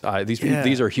 these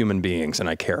are human beings and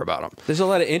I care about them. There's a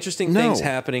lot of interesting things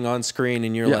happening on screen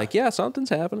and you're like, something's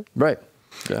happening. Right.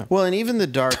 Yeah. Well, and even The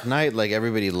Dark Knight, like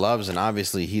everybody loves, and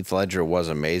obviously Heath Ledger was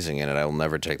amazing in it. I will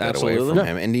never take that away from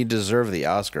him. And he deserved the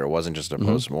Oscar. It wasn't just a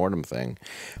post-mortem thing.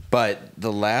 But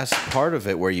the last part of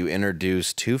it where you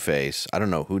introduce Two-Face, I don't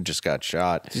know who just got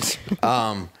shot.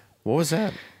 What was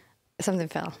that? Something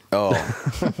fell. Oh.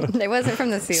 It wasn't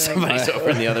from the ceiling. Somebody's over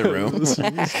in the other room.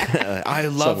 I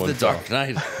love The Dark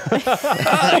Knight.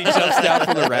 He jumps down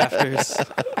from the rafters.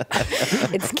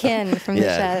 It's Ken from the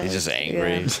shadows. He's just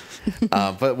angry.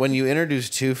 But when you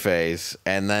introduce Two-Face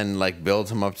and then like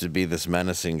build him up to be this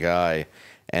menacing guy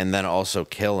and then also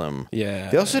kill him.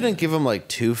 Yeah. They also didn't give him like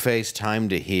Two-Face time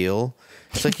to heal.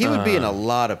 It's like he would be in a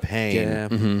lot of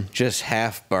pain, just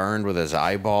half burned with his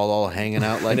eyeball all hanging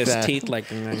out like and that. his teeth like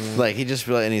he just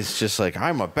and he's just like,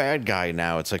 I'm a bad guy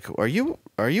now. It's like, are you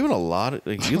in a lot of,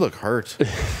 like, you look hurt.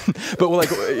 But like,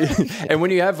 and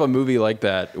when you have a movie like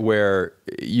that where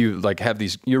you like have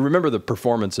these, you remember the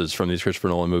performances from these Christopher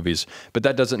Nolan movies, but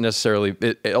that doesn't necessarily.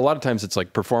 A lot of times it's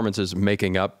like performances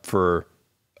making up for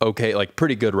like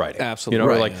pretty good writing. Absolutely.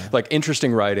 You know, like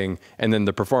interesting writing, and then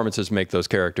the performances make those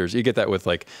characters. You get that with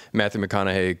like Matthew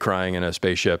McConaughey crying in a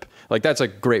spaceship. Like that's a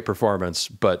great performance,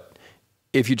 but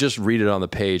if you just read it on the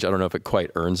page, I don't know if it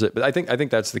quite earns it. But I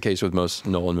think that's the case with most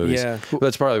Nolan movies. Yeah.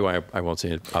 That's probably why I won't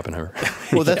see Oppenheimer.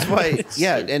 Well, that's why,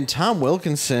 and Tom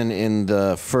Wilkinson in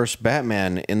the first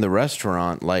Batman in the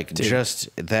restaurant, like just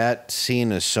that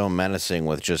scene is so menacing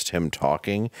with just him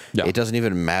talking. Yeah. It doesn't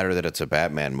even matter that it's a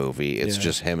Batman movie. It's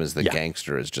just him as the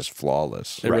gangster is just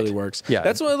flawless. It really works. Yeah.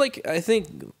 That's why, like, I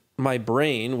think my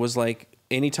brain was like,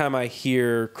 anytime I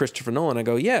hear Christopher Nolan, I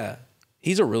go, yeah,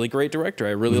 he's a really great director.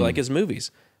 I really like his movies.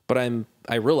 But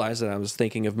I realized that I was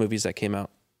thinking of movies that came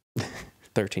out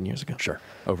 13 years ago. Sure.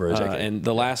 Over a decade. And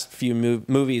the last few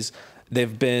movies,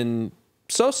 they've been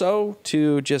so-so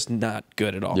to just not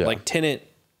good at all. Yeah. Like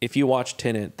Tenet, if you watch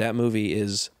Tenet, that movie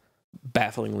is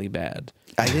bafflingly bad.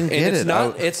 I didn't get it.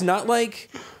 It's not like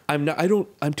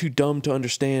I'm too dumb to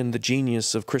understand the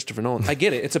genius of Christopher Nolan. I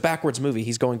get it. It's a backwards movie.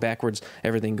 He's going backwards.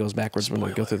 Everything goes backwards when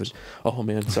we go through this. Oh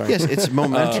man, sorry. Yes, it's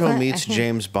Memento meets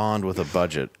James Bond with a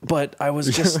budget. But I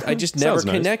just never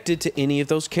connected to any of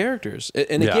those characters.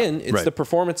 And again, it's the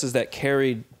performances that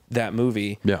carried that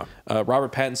movie. Yeah.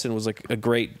 Robert Pattinson was like a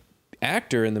great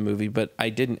actor in the movie, but I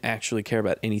didn't actually care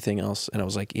about anything else. And I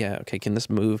was like, yeah, okay, can this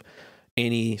move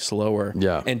any slower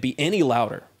Yeah. and be any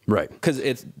louder. Right. Because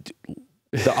it's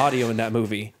the audio in that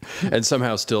movie. And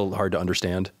somehow still hard to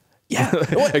understand. Yeah.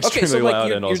 Extremely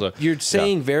loud and also. You're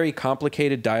saying very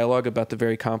complicated dialogue about the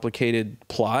very complicated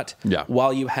plot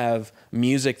while you have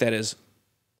music that is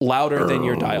louder than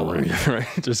your dialogue. Right.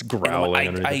 Just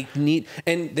growling.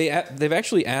 And they've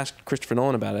actually asked Christopher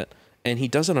Nolan about it, and he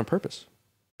does it on purpose.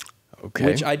 Okay.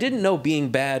 Which I didn't know being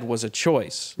bad was a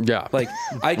choice. Yeah. Like,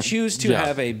 I choose to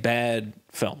have a bad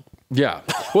film. Yeah.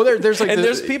 Well, there's like, and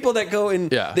there's people that go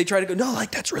and they try to go, no, like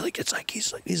that's really good. It's like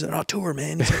he's an auteur,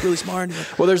 man. He's like really smart.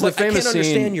 Like, well, there's like, the famous I can't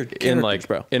scene understand your in like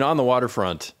bro. in On the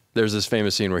Waterfront. There's this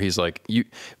famous scene where he's like, you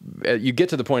get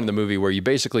to the point in the movie where you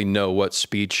basically know what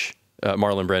speech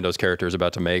Marlon Brando's character is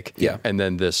about to make. Yeah. And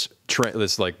then this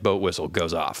like boat whistle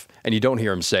goes off, and you don't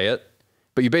hear him say it,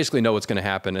 but you basically know what's going to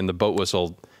happen, and the boat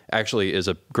whistle actually is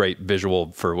a great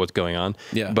visual for what's going on.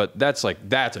 Yeah. But that's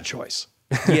a choice.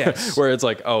 Yes. Where it's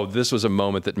like, oh, this was a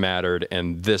moment that mattered,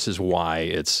 and this is why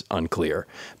it's unclear.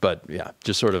 But yeah,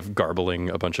 just sort of garbling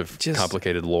a bunch of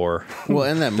complicated lore. Well,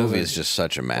 and that movie is just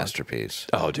such a masterpiece.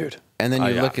 Oh, dude. And then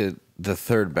you look at the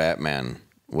third Batman,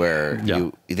 where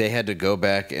they had to go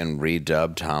back and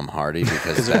redub Tom Hardy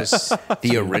because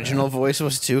the original voice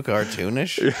was too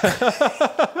cartoonish.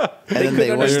 And they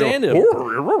couldn't understand him.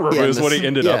 Yeah, is what he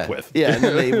ended up with. Yeah, and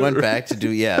then they went back to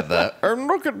do and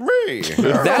look at me.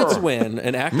 That's when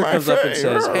an actor comes up and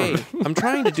says, "Hey, I'm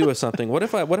trying to do something. What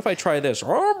if I try this?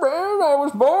 Oh man, I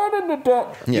was born in the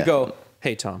dark." You go,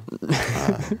 "Hey Tom."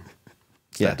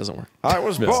 That doesn't work. I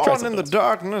was born in the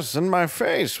darkness, and my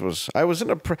face was. I was in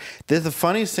a. The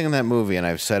funniest thing in that movie, and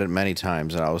I've said it many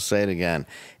times, and I will say it again,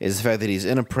 is the fact that he's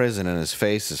in a prison and his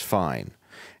face is fine.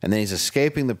 And then he's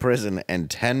escaping the prison, and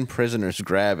 10 prisoners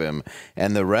grab him.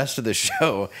 And the rest of the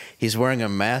show, he's wearing a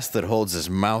mask that holds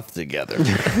his mouth together.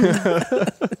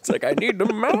 It's like, I need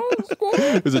the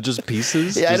mask. Is it just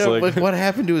pieces? Yeah, just I don't. What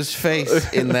happened to his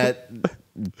face in that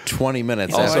 20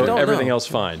 minutes? Also, everything else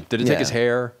fine. Did it take his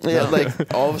hair? Yeah,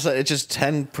 like all of a sudden, it's just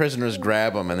 10 prisoners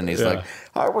grab him, and then he's like,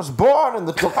 I was born in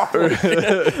the darkness.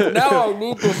 Now I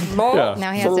need this mask.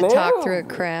 Now he has to talk through a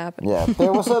crab. Yeah,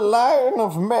 there was a line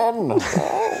of men,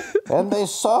 and they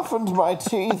softened my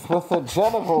teeth with their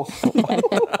genitals.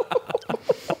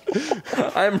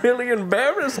 I'm really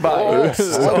embarrassed by it,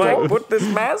 so I put this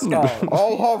mask on.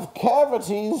 I have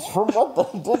cavities from what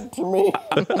they did to me.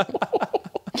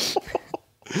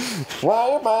 Why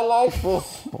am I like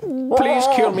this? Please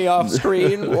kill me off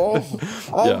screen.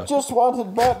 I just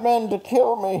wanted Batman to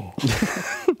kill me.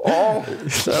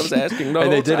 So I was asking. And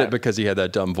they did it because he had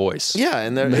that dumb voice. Yeah,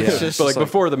 and it's just but like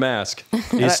before the mask,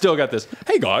 he's still got this.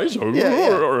 Hey guys, I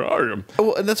am.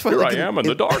 Well, and that's why Here I am in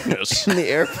the darkness. In the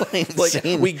airplane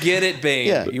scene. We get it, Bane.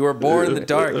 Yeah. You were born in the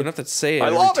dark. You don't have to say it I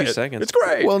every love 2 it. seconds. It's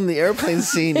great. Well, in the airplane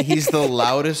scene, he's the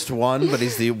loudest one, but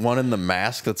he's the one in the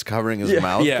mask that's covering his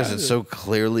mouth because it's so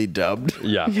clearly dubbed.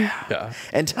 Yeah.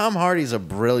 And Tom Hardy's a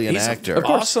brilliant actor. An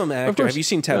awesome actor. Have you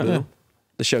seen Taboo?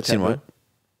 The show Taboo. Seen what?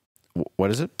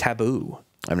 What is it? Taboo.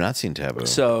 I've not seen Taboo.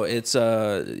 So it's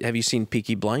have you seen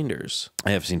Peaky Blinders?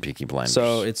 I have seen Peaky Blinders.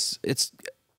 So it's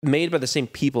made by the same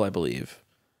people, I believe.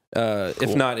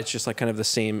 If not, it's just like kind of the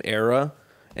same era,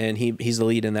 and he's the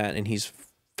lead in that, and he's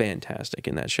fantastic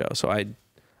in that show. So I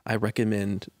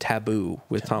recommend Taboo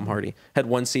with Tom Hardy. Had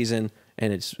 1 season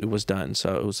and it was done,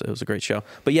 so it was a great show.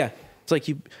 But yeah, it's like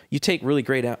you take really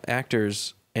great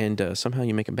actors and somehow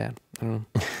you make them bad. I don't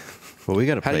know. Well, we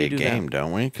got to play a game,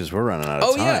 don't we? Because we're running out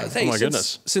of time. Yeah, hey, my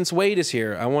goodness. Since Wade is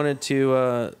here, I wanted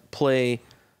to play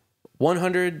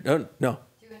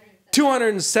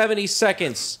 270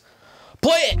 seconds.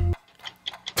 Play it.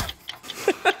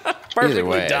 Either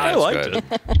way, I liked it.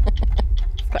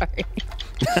 Sorry.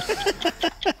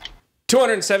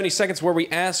 270 seconds where we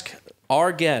ask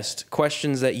our guest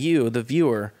questions that you, the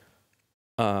viewer,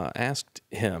 asked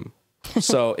him.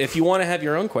 So if you want to have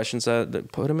your own questions,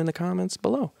 put them in the comments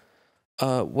below.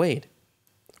 Wade,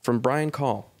 from Brian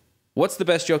Call, what's the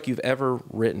best joke you've ever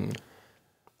written?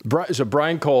 So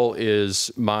Brian Cole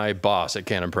is my boss at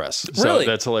Canon Press. So Really?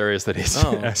 that's hilarious that he's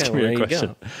asking me a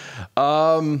question.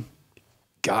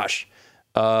 Gosh.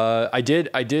 I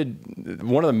did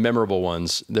one of the memorable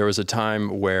ones. There was a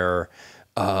time where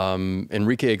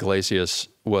Enrique Iglesias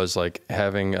was like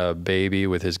having a baby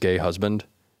with his gay husband,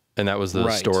 and that was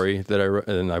the story that I wrote,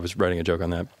 and I was writing a joke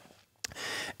on that.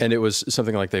 And it was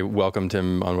something like they welcomed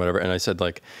him on whatever, and I said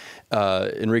like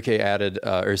Enrique added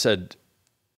or said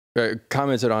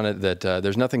commented on it that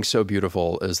there's nothing so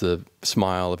beautiful as the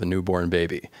smile of a newborn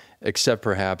baby. except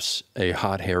perhaps a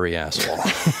hot, hairy asshole.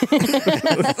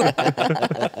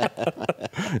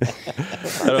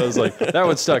 And I was like, that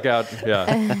one stuck out. Yeah.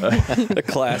 A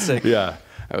classic. Yeah.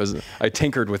 I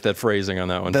tinkered with that phrasing on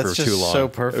that one for too long. So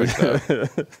perfect, though.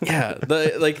 Yeah,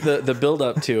 the build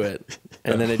up to it,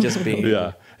 and then it just being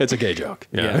it's a gay joke.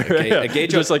 Yeah, a gay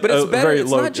joke. Just like but it's better. very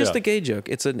It's low, not just a gay joke.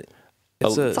 It's a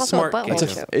also smart a gay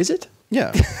butthole joke. Is it?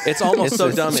 Yeah. It's almost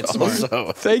so dumb it's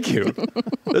smart. Thank you.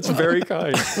 That's very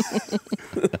kind.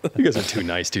 You guys are too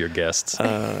nice to your guests.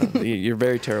 You're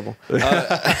very terrible.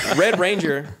 Red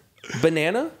Ranger,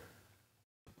 banana.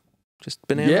 Just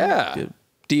banana. Yeah.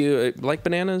 Do you like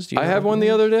bananas? Do you I had one the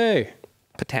other day.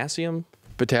 Potassium.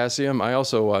 I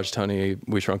also watched Honey,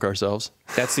 We Shrunk Ourselves.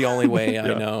 That's the only way I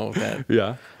know that.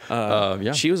 Yeah.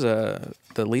 Yeah. She was the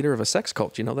leader of a sex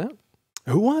cult. You know that?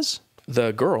 Who was?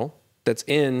 The girl that's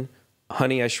in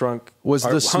Honey, I Shrunk. Was the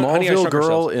Honey, I Smallville Shrunk girl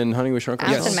Ourselves. in Honey, We Shrunk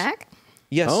Allison Ourselves? Mack?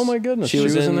 Yes. Oh my goodness. She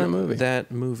was in that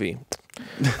movie.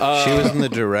 She was in the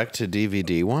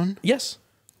direct-to-DVD one? Yes.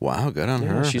 Wow, good on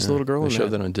her. She's the little girl They in showed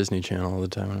that. that on Disney Channel all the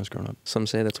time when I was growing up. Some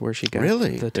say that's where she got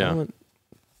Really? the talent.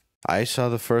 I saw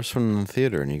the first one in the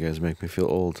theater, and you guys make me feel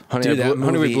old. Honey, Dude, that Honey,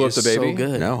 We movie Blew Up is the Baby? so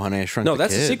good. No, Honey, I Shrunk No, the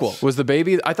that's Kids. the sequel. Was the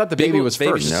baby? I thought the baby was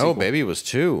Baby first. was No, Baby was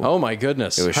 2. Oh my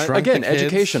goodness. It was Shrunk Again, the Kids.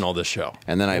 educational, this show.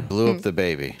 And then I blew up the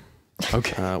baby.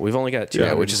 Okay. We've only got 2.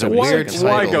 Yeah, which is a Why- weird title.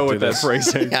 why go with to that this.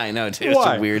 phrasing? Yeah, I know, dude.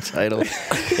 Why? It's a weird title.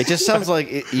 It just sounds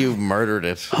like you murdered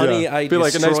it. Honey, I Be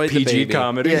like a destroyed nice the PG baby.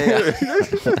 comedy.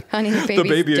 Honey, the baby's The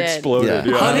baby dead. exploded.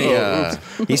 Yeah. Yeah.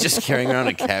 Honey, he's just carrying around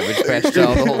a Cabbage Patch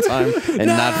doll the whole time and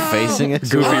not facing it.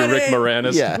 Goofy Rick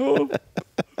Moranis. Yeah.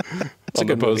 It's a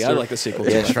good movie. I like the sequel.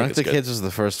 too. I Yeah, think Shrunk it's the good. Kids was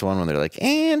the first one when they're like,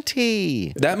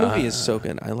 Auntie. That movie is so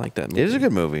good. I like that movie. It is a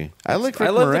good movie. I like Rick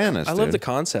I love Moranis, I love dude. the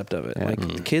concept of it. Like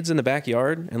the kids in the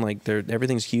backyard and like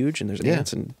everything's huge and there's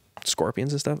ants and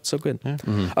scorpions and stuff. It's so good.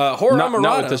 Horror Not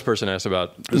Amarada. what this person asked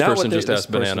about. This Not person what just this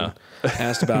asked banana. person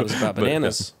asked about is about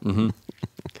bananas.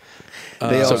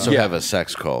 They also yeah. have a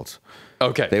sex cult.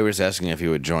 Okay. They were just asking if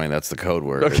you would join. That's the code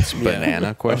word. It's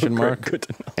banana, question mark. Good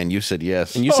to know. And you said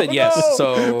yes. And you said yes. no,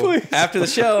 So please. after the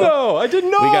show, No, I didn't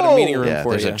know. we got a meeting room Yeah,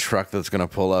 for there's you. a truck that's going to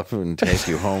pull up and take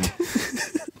you home.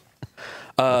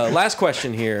 Last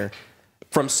question here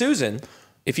from Susan.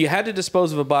 If you had to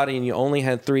dispose of a body and you only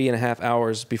had 3.5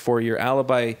 hours before your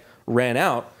alibi ran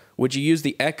out, would you use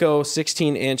the Echo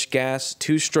 16-inch gas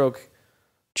 2-stroke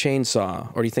chainsaw,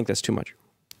 or do you think that's too much?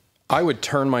 I would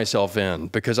turn myself in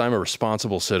because I'm a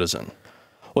responsible citizen.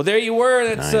 Well, there you were.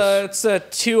 That's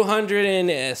Nice.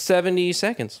 270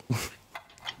 seconds.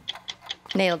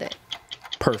 Nailed it.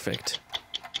 Perfect.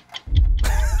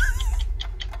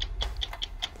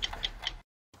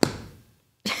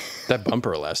 That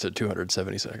bumper lasted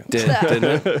 270 seconds. Didn't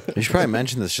it? You should probably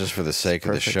mention this just for the sake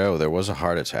of the show. There was a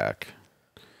heart attack,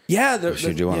 Yeah. which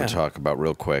you do want to talk about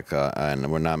real quick. And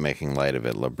we're not making light of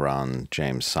it. LeBron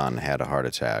James' son had a heart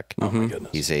attack. Oh my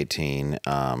goodness. He's 18.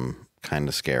 Kind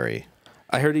of scary.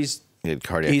 I heard he's He had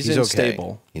cardiac. he's okay.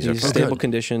 stable. He's He's okay. stable Good.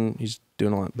 condition. He's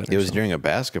doing a lot better. It was so. during a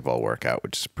basketball workout,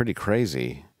 which is pretty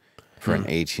crazy for an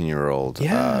 18-year-old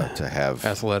Yeah. to have.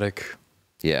 Athletic.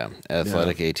 Yeah,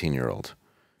 athletic 18-year-old.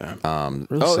 Really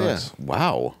Oh sucks. yeah!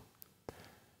 Wow,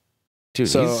 dude.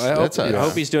 So I that's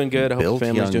hope he's doing good. I hope built the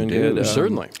family's young doing good. dude.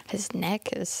 Certainly. His neck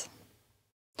is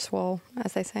swole,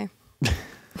 as they say. He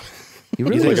You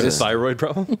really think is. it's a thyroid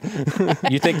problem?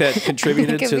 You think that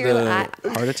contributed to Could be the like-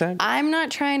 heart attack? I'm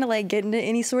not trying to like get into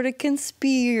any sort of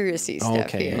conspiracy stuff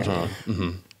Okay. here,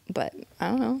 but I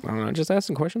don't know. I don't know. Just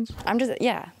asking questions. I'm just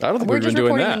I don't think We're we've been just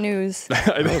doing reporting that.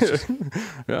 the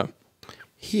news.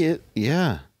 Yeah.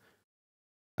 Yeah.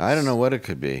 I don't know what it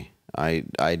could be. I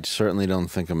certainly don't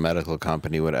think a medical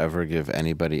company would ever give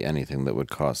anybody anything that would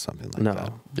cost something like that.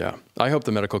 No, Yeah. I hope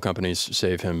the medical companies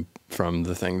save him from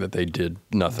the thing that they did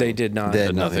nothing. they did not. They had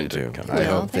Had nothing nothing to to do. come I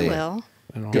Well, hope they will.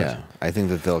 Yeah, I think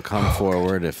that they'll come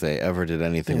forward if they ever did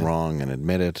anything wrong and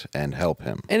admit it and help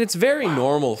him. And it's very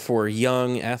normal for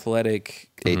young, athletic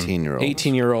 18-year-olds.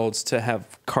 18-year-olds to have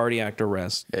cardiac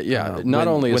arrest. Yeah, not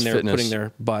only when is they're fitness- putting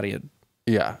their body at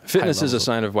Yeah. Fitness is levels a of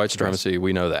sign of white supremacy.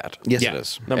 We know that. Yes, Yeah. it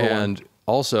is. number and one.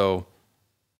 also,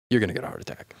 you're going to get a heart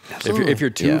attack. If you're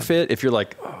too Yeah. fit, if you're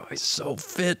like, oh, he's so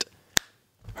fit,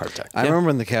 heart attack. I remember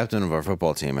when the captain of our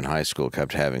football team in high school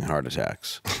kept having heart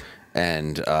attacks.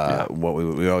 And what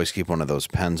we always keep one of those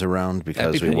pens around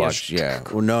because we EpiPen, watched. Yeah,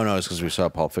 well, no, it's because we saw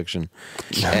Pulp Fiction,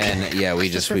 and yeah, we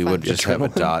would just have a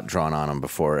dot drawn on him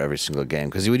before every single game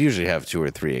because he would usually have 2 or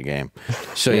 3 a game.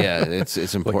 So yeah, it's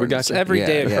important. It's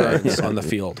everyday Yeah, occurrence yeah. on the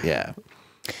field. Yeah,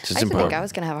 it's I used to important. think I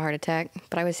was gonna have a heart attack,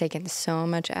 but I was taking so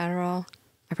much Adderall.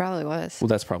 I probably was. Well,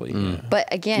 that's probably. Yeah. But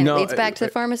again, No, it's back to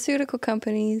the pharmaceutical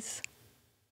companies.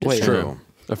 Wait, True.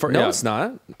 no, it's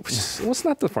not. Well, it's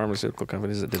not the pharmaceutical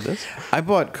companies that did this. I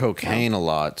bought cocaine a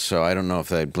lot, so I don't know if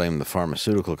they'd blame the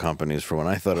pharmaceutical companies for when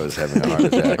I thought I was having a heart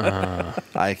attack.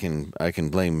 I can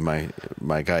blame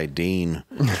my guy Dean.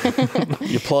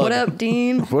 You plug. What up,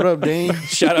 Dean? What up, Dean?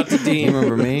 Shout out to You Dean.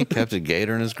 remember me? Kept a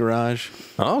gator in his garage.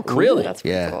 Oh, cool. Really? That's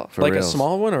pretty Yeah, cool. for Like real. a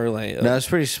small one or like? No, it's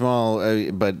pretty small,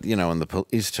 but when the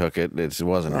police took it, it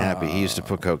wasn't happy. He used to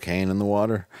put cocaine in the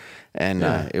water, and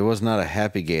it was not a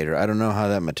happy gator. I don't know how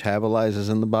that metabolizes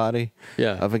in the body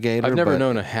of a gator. I've never but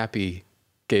known a happy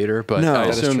gator, but No, I that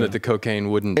is assume true. that the cocaine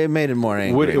wouldn't. It made it more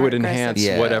angry. It would Aggressive. enhance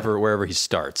Yeah. wherever he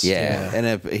starts. Yeah,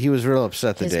 and he was real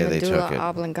upset the His day they medulla took it.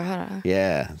 oblongata.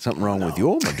 Yeah, something wrong with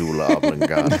your medulla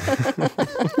oblongata.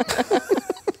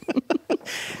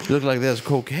 You look like there's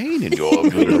cocaine in your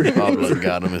medulla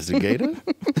oblongata, Mr. Gator.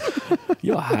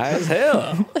 You're high as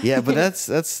hell. Yeah, but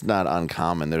that's not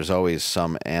uncommon. There's always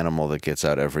some animal that gets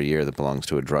out every year that belongs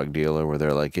to a drug dealer where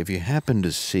they're like, if you happen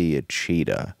to see a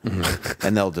cheetah,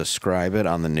 and they'll describe it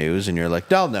on the news, and you're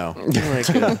like, I'll know. Like,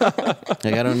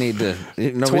 I don't need to.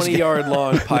 20-yard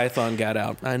long python got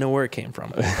out. I know where it came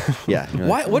from. Yeah. you're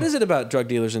like, Why? What is it about drug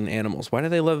dealers and animals? Why do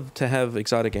they love to have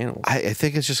exotic animals? I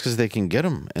think it's just because they can get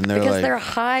them, and they're Because like, they're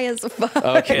high as fuck.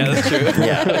 Okay, that's true.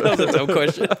 Yeah, that was a dumb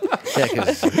question. yeah,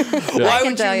 'cause- Why can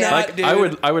would you tell ya. not, Like, dude?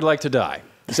 I would like to die.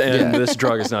 And this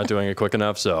drug is not doing it quick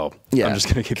enough, so Yeah. I'm just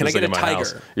going to keep Can I this get thing a in my tiger?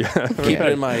 house. Yeah. Keep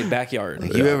it in my backyard.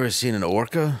 You ever seen an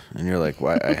orca? And you're like,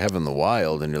 why? I have in the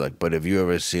wild. And you're like, but have you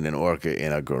ever seen an orca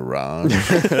in a garage?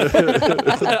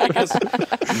 I guess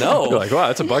no. You're like, wow,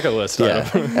 that's a bucket list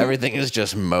item. Everything is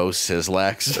just Mo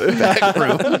Sislak's back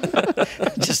room.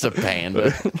 Just a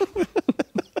panda.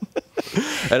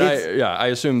 And I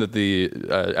assume that the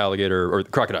alligator or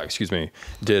crocodile, excuse me,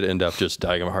 did end up just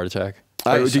dying of a heart attack.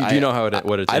 Do you know how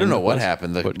what it? I don't know what was?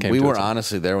 happened. What came We to were its end?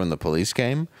 honestly there when the police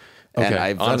came. And Okay,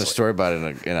 I've done a honestly. story about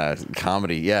it in a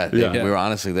comedy. Yeah, Yeah. we were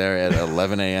honestly there at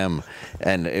 11 a.m.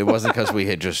 And it wasn't because we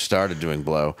had just started doing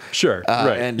blow. Sure,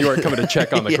 right. And You weren't coming to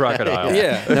check on the crocodile.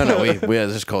 Yeah. No, we had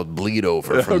this called bleed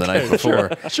over from the night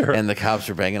before. sure. And the cops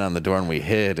were banging on the door, and we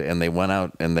hid. And they went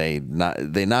out and they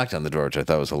knocked on the door, which I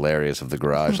thought was hilarious. Of the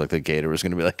garage, like the gator was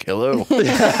going to be like, "Hello." They're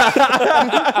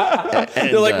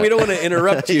like, we don't want to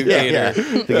interrupt you, Gator.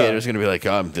 The gator's going to be like,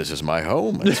 "This is my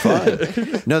home. It's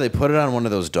fine." No, they put it on one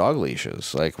of those dog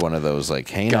leashes, like one of those like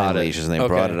canine Got it. leashes, and they Okay.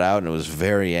 brought it out, and it was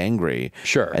very angry.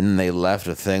 Sure. And then they left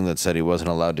a thing that said he wasn't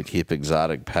allowed to keep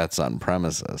exotic pets on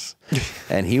premises,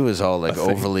 and he was all like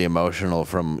overly emotional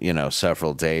from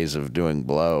several days of doing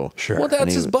blow. Sure. Well, And that's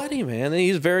he- his buddy, man. And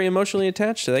he's very emotionally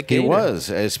attached to that He gator. was,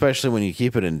 especially when you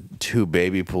keep it in two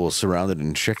baby pools surrounded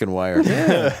in chicken wire.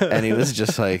 Yeah. And he was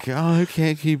just like, I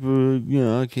can't keep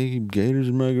gators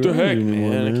in my garage Heck, anymore,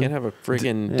 man, I can't have a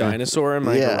freaking dinosaur in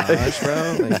my Yeah. garage,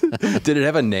 bro. Like, Did it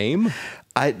have a name?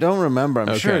 I don't remember.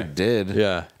 I'm sure Okay. it did.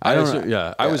 Yeah, I don't assu- know.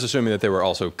 yeah. I was assuming that they were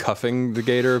also cuffing the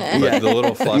gator, but the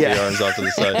little floppy Yeah. arms off to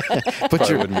the side. Put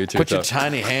your wouldn't be too put your tough.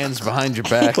 tiny hands behind your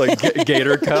back. Like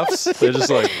gator cuffs. They're just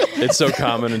like it's so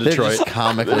common in They're Detroit. just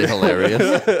comically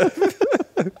hilarious.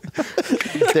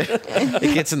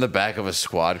 It gets in the back of a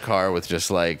squad car with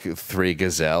just like 3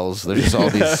 gazelles. There's just all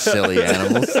these silly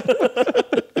animals.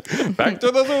 Back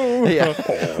to the zoo. Yeah.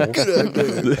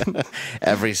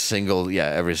 every single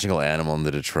animal in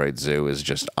the Detroit Zoo is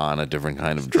just on a different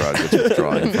kind of drug it's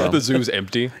withdrawing from. The zoo's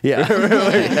empty. Yeah.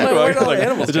 where'd all the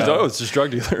animals It's just, go? it's just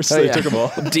drug dealers. They yeah. took them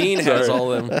all. Dean has all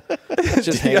them.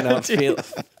 Just hanging out,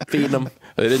 feeding them.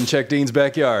 They didn't check Dean's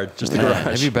backyard, just the Have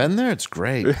garage. you been there? It's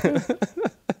great.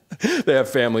 They have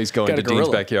families going Got to a Dean's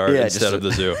gorilla. backyard instead of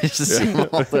the zoo. Just to see them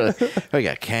all we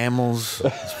got camels.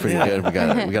 It's pretty good. We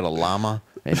got a llama,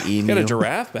 an emu. Got a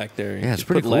giraffe back there. Yeah, it's You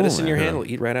pretty put lettuce cool, in your man. hand,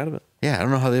 it'll eat right out of it. Yeah, I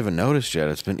don't know how they haven't noticed yet.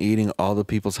 It's been eating all the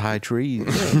people's high trees.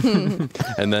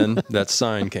 And then that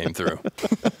sign came through.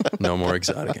 No more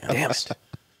exotic animals. Damn it.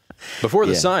 Before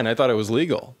the Yeah. sign, I thought it was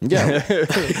legal. Yeah,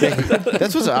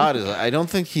 that's what's odd is I don't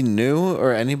think he knew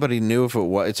or anybody knew if it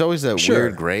was. It's always that Sure.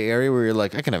 weird gray area where you're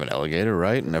like, I can have an alligator,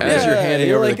 right? And As everybody- you're handing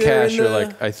you're over like, the cash, they're you're in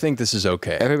like, I think this is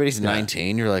okay. everybody's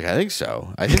 19. You're like, I think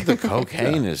so. I think the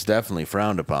cocaine is definitely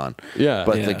frowned upon. Yeah.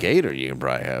 but Yeah. the gator you can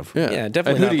probably have. Yeah,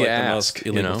 definitely And who not do you like the ask, most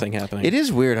you illegal know? thing happening. It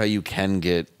is weird how you can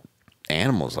get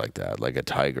animals like that, like a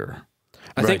tiger.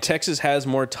 I think Texas has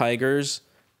more tigers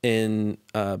in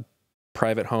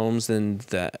private homes than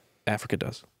that Africa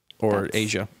does, or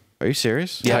Asia. Are you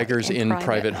serious? Tigers In in private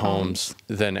private homes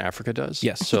than Africa does?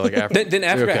 Yes. So like Africa. Then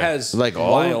Africa Okay. has Like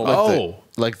all, wild, like Oh.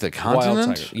 like the wild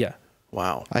continent. tigers. Yeah.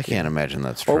 Wow. I can't imagine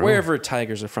that's true. Or wherever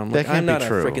tigers are from. That Like, can't I'm not be a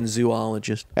true. freaking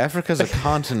zoologist. Africa's a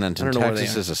continent and I don't know where they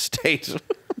Texas are. is a state.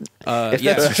 If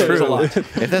that's there's true, a lot.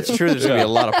 if that's true, there's gonna be a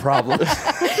lot of problems.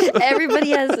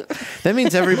 Everybody has That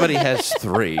means everybody has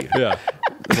 3. Yeah.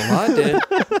 It's a lot, dude.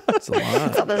 It's a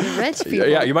lot. all those rich people.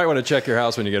 Yeah, you might want to check your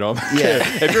house when you get home. Yeah.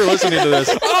 If you're listening to this,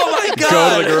 Oh my go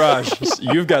god! to the garage.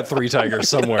 You've got 3 tigers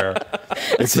somewhere.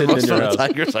 It's hidden in your house.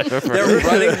 Tigers I've ever They're heard.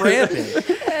 running rampant.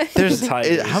 There's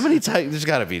Tigers. how many tigers? There's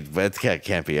got to be. That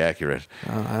can't be accurate.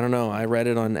 I don't know. I read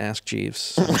it on Ask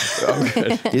Jeeves.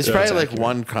 It's probably like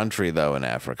one country though in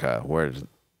Africa where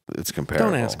it's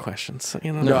comparable. Don't ask questions.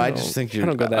 You know, No, I just think you. I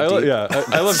don't go that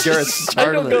deep. I love Garrett's I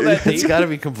don't go that It's deep. got to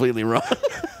be completely wrong.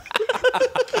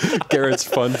 Garrett's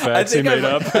fun facts he made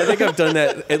up. I think I've done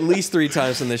that at least 3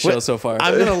 times in this show so far.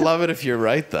 I'm gonna love it if you're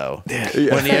right though. When you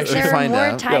actually There are find more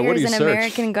out. what tigers do you in search?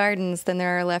 American gardens than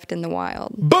there are left in the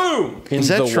wild. Boom! In Is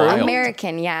that the true? wild.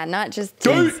 American, yeah, not just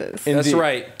Texas. In That's the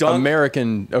right. Dunk.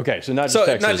 American. Okay, so not just So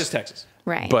Texas. not just Texas.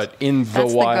 Right. But in the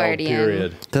That's the wild Guardian.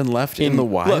 period. Then left in the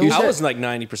wild. Look, You I said- was like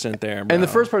 90% there. Bro. And the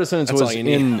first part of the sentence That's all was you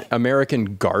need. in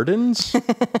American gardens.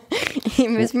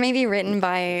 It was maybe written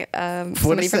by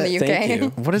somebody is from that? the UK. Thank you.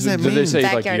 What does that Did mean? they say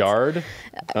like Backyards. yard?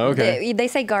 Okay. They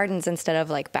say gardens instead of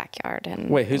like backyard. And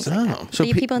Wait, who's that? So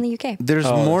the people in the UK. There's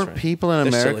Oh, more that's right. people in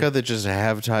They're America silly. that just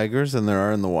have tigers than there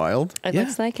are in the wild. It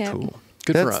looks like it.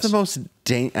 Good That's for us. the most.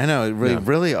 I know. It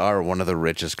really are one of the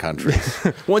richest countries.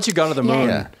 Once you got to the moon,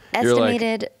 Yeah. you're like,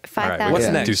 Estimated all right, 5,000. What's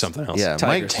we next? do something else. yeah, Mike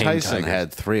Tigers. Tame Tyson tigers.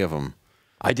 had 3 of them.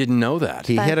 I didn't know that.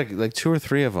 He had like 2 or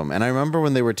 3 of them, and I remember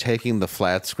when they were taking the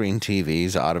flat screen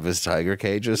TVs out of his tiger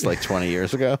cages like 20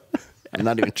 years ago. I'm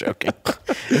not even joking.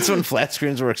 It's when flat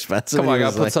screens were expensive. Come on, I He gotta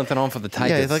was put like, something on for the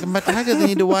tigers. Yeah, he's like, my tigers, they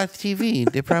need to watch TV.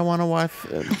 They probably want to watch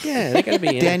Yeah, they gotta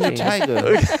be Daniel entertaining.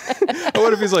 Tiger. I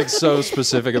wonder if he's like so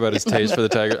specific about his taste for the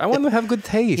tiger. I want them to have good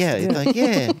taste. Yeah, he's like,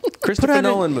 yeah. Christopher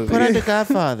Nolan movie. Put on The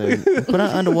Godfather. Put on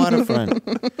Underwater Front.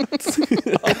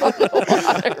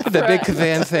 The big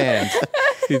van fans.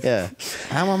 Yeah.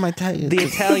 I want my tiger. The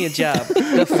Italian Job,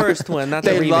 the first one, not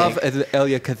the They remake. love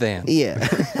Elia Kazan. Yeah.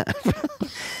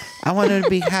 I want her to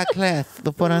be high class.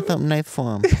 To put on something nice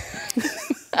for him.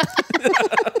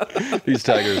 These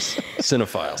tigers,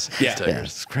 cinephiles. Yeah. These Yeah, tigers.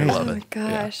 it's crazy. Oh my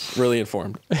gosh. Really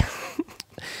informed.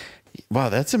 Wow,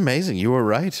 that's amazing. You were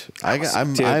right.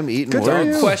 Dude, I'm eating Don't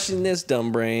words. question this,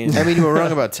 dumb brain. I mean, you were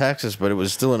wrong about Texas, but it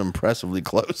was still an impressively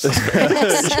close.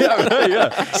 Yeah.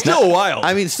 Still wild.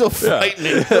 I mean, still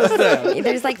frightening.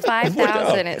 There's like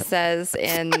 5,000 it says,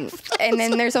 and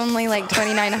then there's only like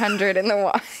 2,900 in the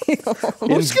wild.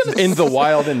 in the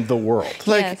wild in the world.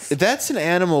 Like, Yes. that's an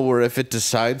animal where if it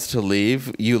decides to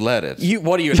leave, you let it.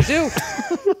 What are you gonna do?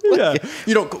 Yeah.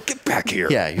 You don't go, get back here.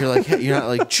 Yeah, you're not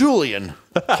like, Julian.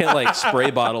 Can't like spray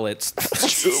bottle it.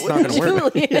 It's not gonna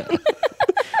work.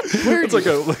 It's like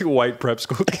a white prep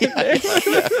school kid.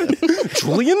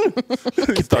 Julian?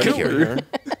 Get back here.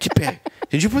 Get back.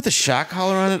 Did you put the shock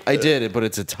collar on it? I did it, but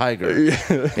it's a tiger.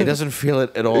 It doesn't feel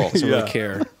it at all. Doesn't really Yeah.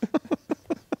 care.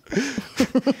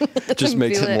 Just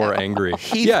makes feel it it more out. angry.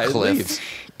 Yeah, it Heathcliff. leaves.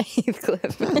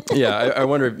 Heathcliff. Yeah, I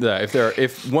wonder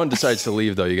if one decides to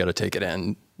leave though, you got to take it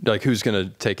in. Like, who's gonna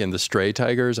take in the stray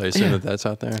tigers? I assume that's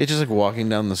out there. It's just like walking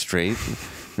down the street.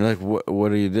 You're like, what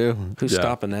do you do? Who's Yeah.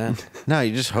 stopping that? No,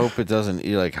 you just hope it doesn't.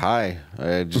 You're like, hi.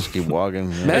 I just keep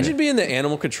walking. Imagine being the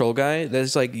animal control guy.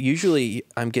 That's like usually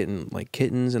I'm getting like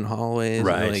kittens in hallways,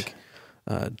 Right. and like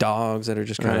dogs that are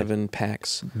just kind of in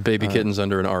packs. Baby kittens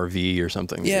under an RV or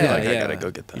something. Yeah, You're like, yeah. I gotta go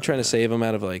get that. You're trying to save them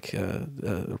out of like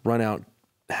a run out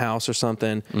house or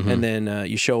something, and then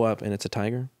you show up and it's a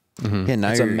tiger. Yeah, now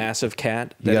It's a you're, massive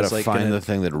cat. you that gotta is, like, find gonna- the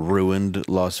thing that ruined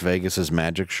Las Vegas's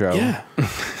magic show. Yeah,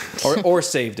 or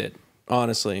saved it.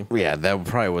 Honestly, Yeah, that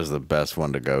probably was the best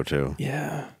one to go to.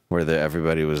 yeah. Where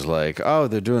everybody was like, oh,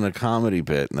 they're doing a comedy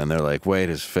bit. And then they're like, wait,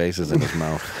 his face is in his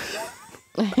mouth.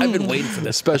 I've been waiting for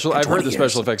this. I've heard 20 the years.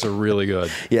 special effects are really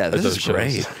good. Yeah, at this those is shows.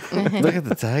 great. Look at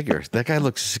the tiger. That guy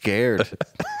looks scared.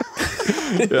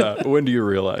 Yeah. When do you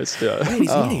realize? Yeah. Wait,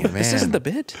 he's Oh, eating it. This man. isn't the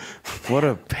bit. What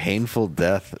a painful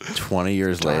death 20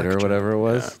 years later or whatever it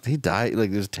was. He died,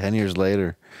 like, it was 10 years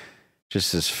later.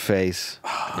 Just his face.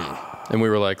 And we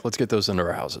were like, let's get those into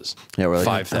our houses. Yeah, we're like,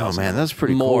 5,000. oh, man, that's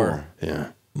pretty More.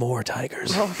 Yeah. More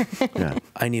tigers. cool. Yeah.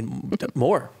 I need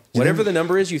more. Whatever the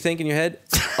number is you think in your head,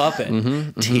 up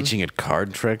it. Teaching it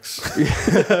card tricks.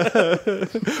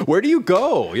 Where do you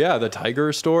go? Yeah, the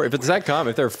tiger store. If it's that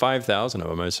common, if there are 5,000 of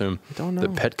them, I assume. Don't know. The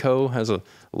Petco has a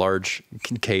large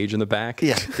cage in the back.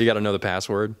 Yeah. You got to know the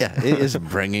password. Yeah, it is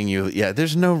bringing you. Yeah,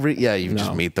 there's no. You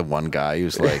just meet the one guy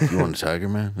who's like, "You want a tiger,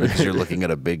 man?" Because you're looking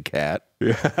at a big cat.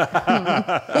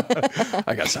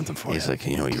 I got something for He's you. like,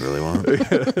 you know what you really want?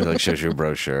 He like shows you a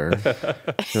brochure.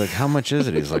 You're like, how much is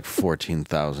it? He's like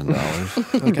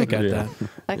 $14,000. Like, I got that.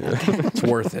 It's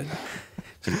worth it.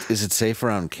 Is it safe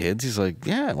around kids? He's like,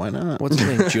 yeah, why not? What's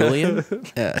his name? Julian?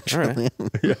 Yeah, All right.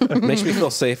 Makes me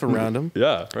feel safe around him.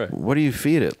 Yeah, right. What do you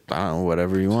feed it? I don't know,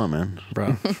 whatever you want, man.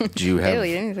 Bro. Do you have They'll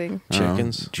eat anything.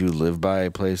 Chickens. Do you live by a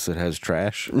place that has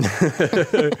trash? You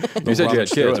said you had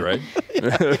kids, right?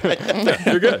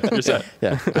 You're good. You're set.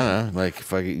 Yeah, I don't know. Like,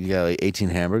 you got like 18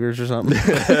 hamburgers or something.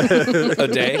 A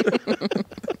day?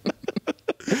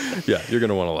 Yeah, you're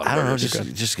gonna want a lot. Of I don't know. burgers.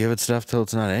 Just give it stuff till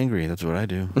it's not angry. That's what I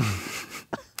do.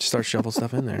 Start shovel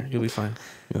stuff in there. You'll be fine.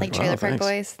 Like Trailer Park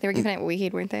Boys, they were giving it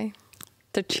weed, weren't they?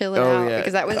 To chill it Oh, out yeah.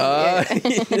 because that was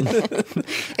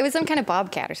it was some kind of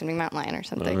bobcat or something, mountain lion or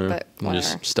something. But And whatever.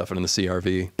 just stuff it in the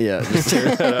CRV. Yeah.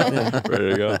 Ready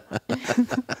to go.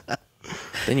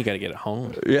 Then you got to get it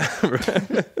home. Yeah.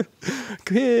 Right.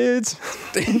 Kids.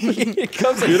 It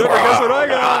comes You never guess what I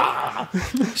got.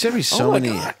 There should be so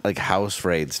many like house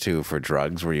raids too for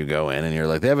drugs where you go in and you're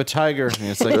like, they have a tiger. And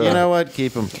it's like, you know what?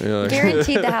 Keep them.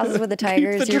 Guaranteed the houses with the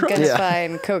tigers, you're gonna Yeah.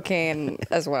 find cocaine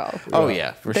as well. Oh,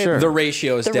 yeah, for sure. The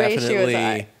ratio is The definitely ratio is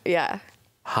high. Yeah,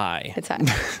 high. it's high.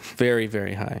 Very,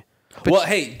 very high. Well,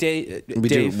 hey, Dave.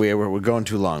 We're going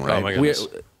too long, right? Oh, my goodness.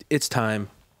 It's time.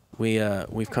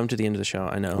 We've come to the end of the show.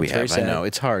 I know. It's very I sad. know.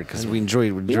 It's hard because we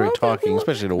enjoy know, talking,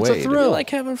 especially to It's a Wade. thrill. We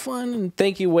like having fun. And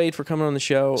thank you, Wade, for coming on the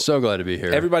show. So glad to be here.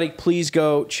 Everybody, please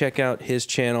go check out his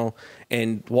channel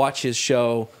and watch his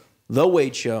show, The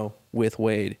Wade Show with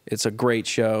Wade. It's a great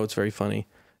show. It's very funny,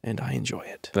 and I enjoy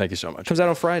it. Thank you so much. It comes out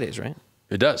on Fridays, right?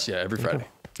 It does, yeah, every Friday.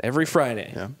 Every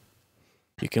Friday. Yeah.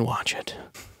 You can watch it.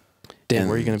 Dan,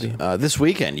 where are you going to be? This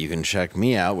weekend, you can check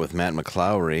me out with Matt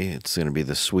McClowry. It's going to be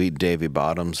the Sweet Davy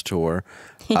Bottoms tour.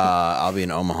 I'll be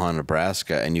in Omaha,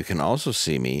 Nebraska, and you can also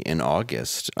see me in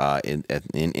August in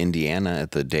Indiana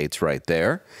at the dates right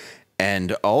there.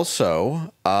 And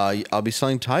also, I'll be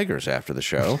selling tigers after the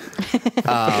show.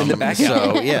 In the back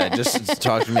So, yeah, just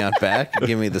talk to me out back.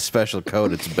 Give me the special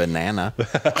code. It's banana.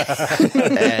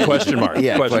 And- Question mark.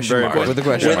 Yeah, question very mark. important. With the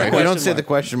question With mark. the If you don't question say mark. the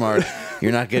question mark,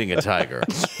 you're not getting a tiger.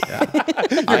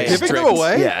 Giving them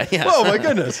away? Yeah, yeah. Oh, my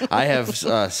goodness. I have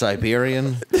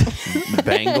Siberian,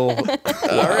 Bengal.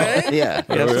 All right. Yeah.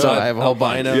 So I have a whole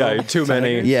bunch. Albino. Yeah, too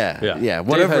many. Yeah.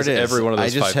 Whatever has it is. every one of I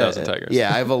those just 5,000 have- tigers.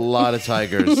 Yeah, I have a lot of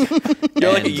tigers.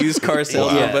 You're like a And- used car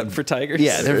salesman, Yeah. but for tigers.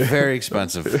 Yeah, they're very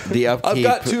expensive. The upkeep. I've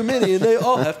got too many, and they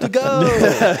all have to go.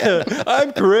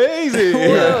 I'm crazy.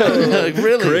 Like,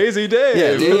 really? Crazy Dave.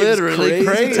 Yeah, Dave's literally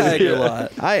crazy. tiger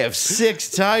lot. I have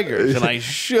 6 tigers, and I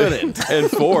shouldn't. And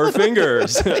 4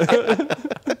 fingers.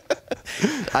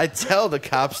 I tell the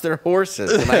cops they're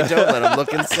horses, and I don't let them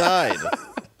look inside.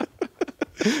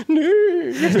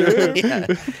 Yeah.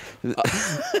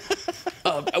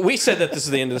 We said that this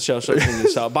is the end of the show,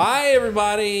 so bye,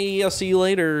 everybody. I'll see you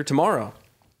later tomorrow.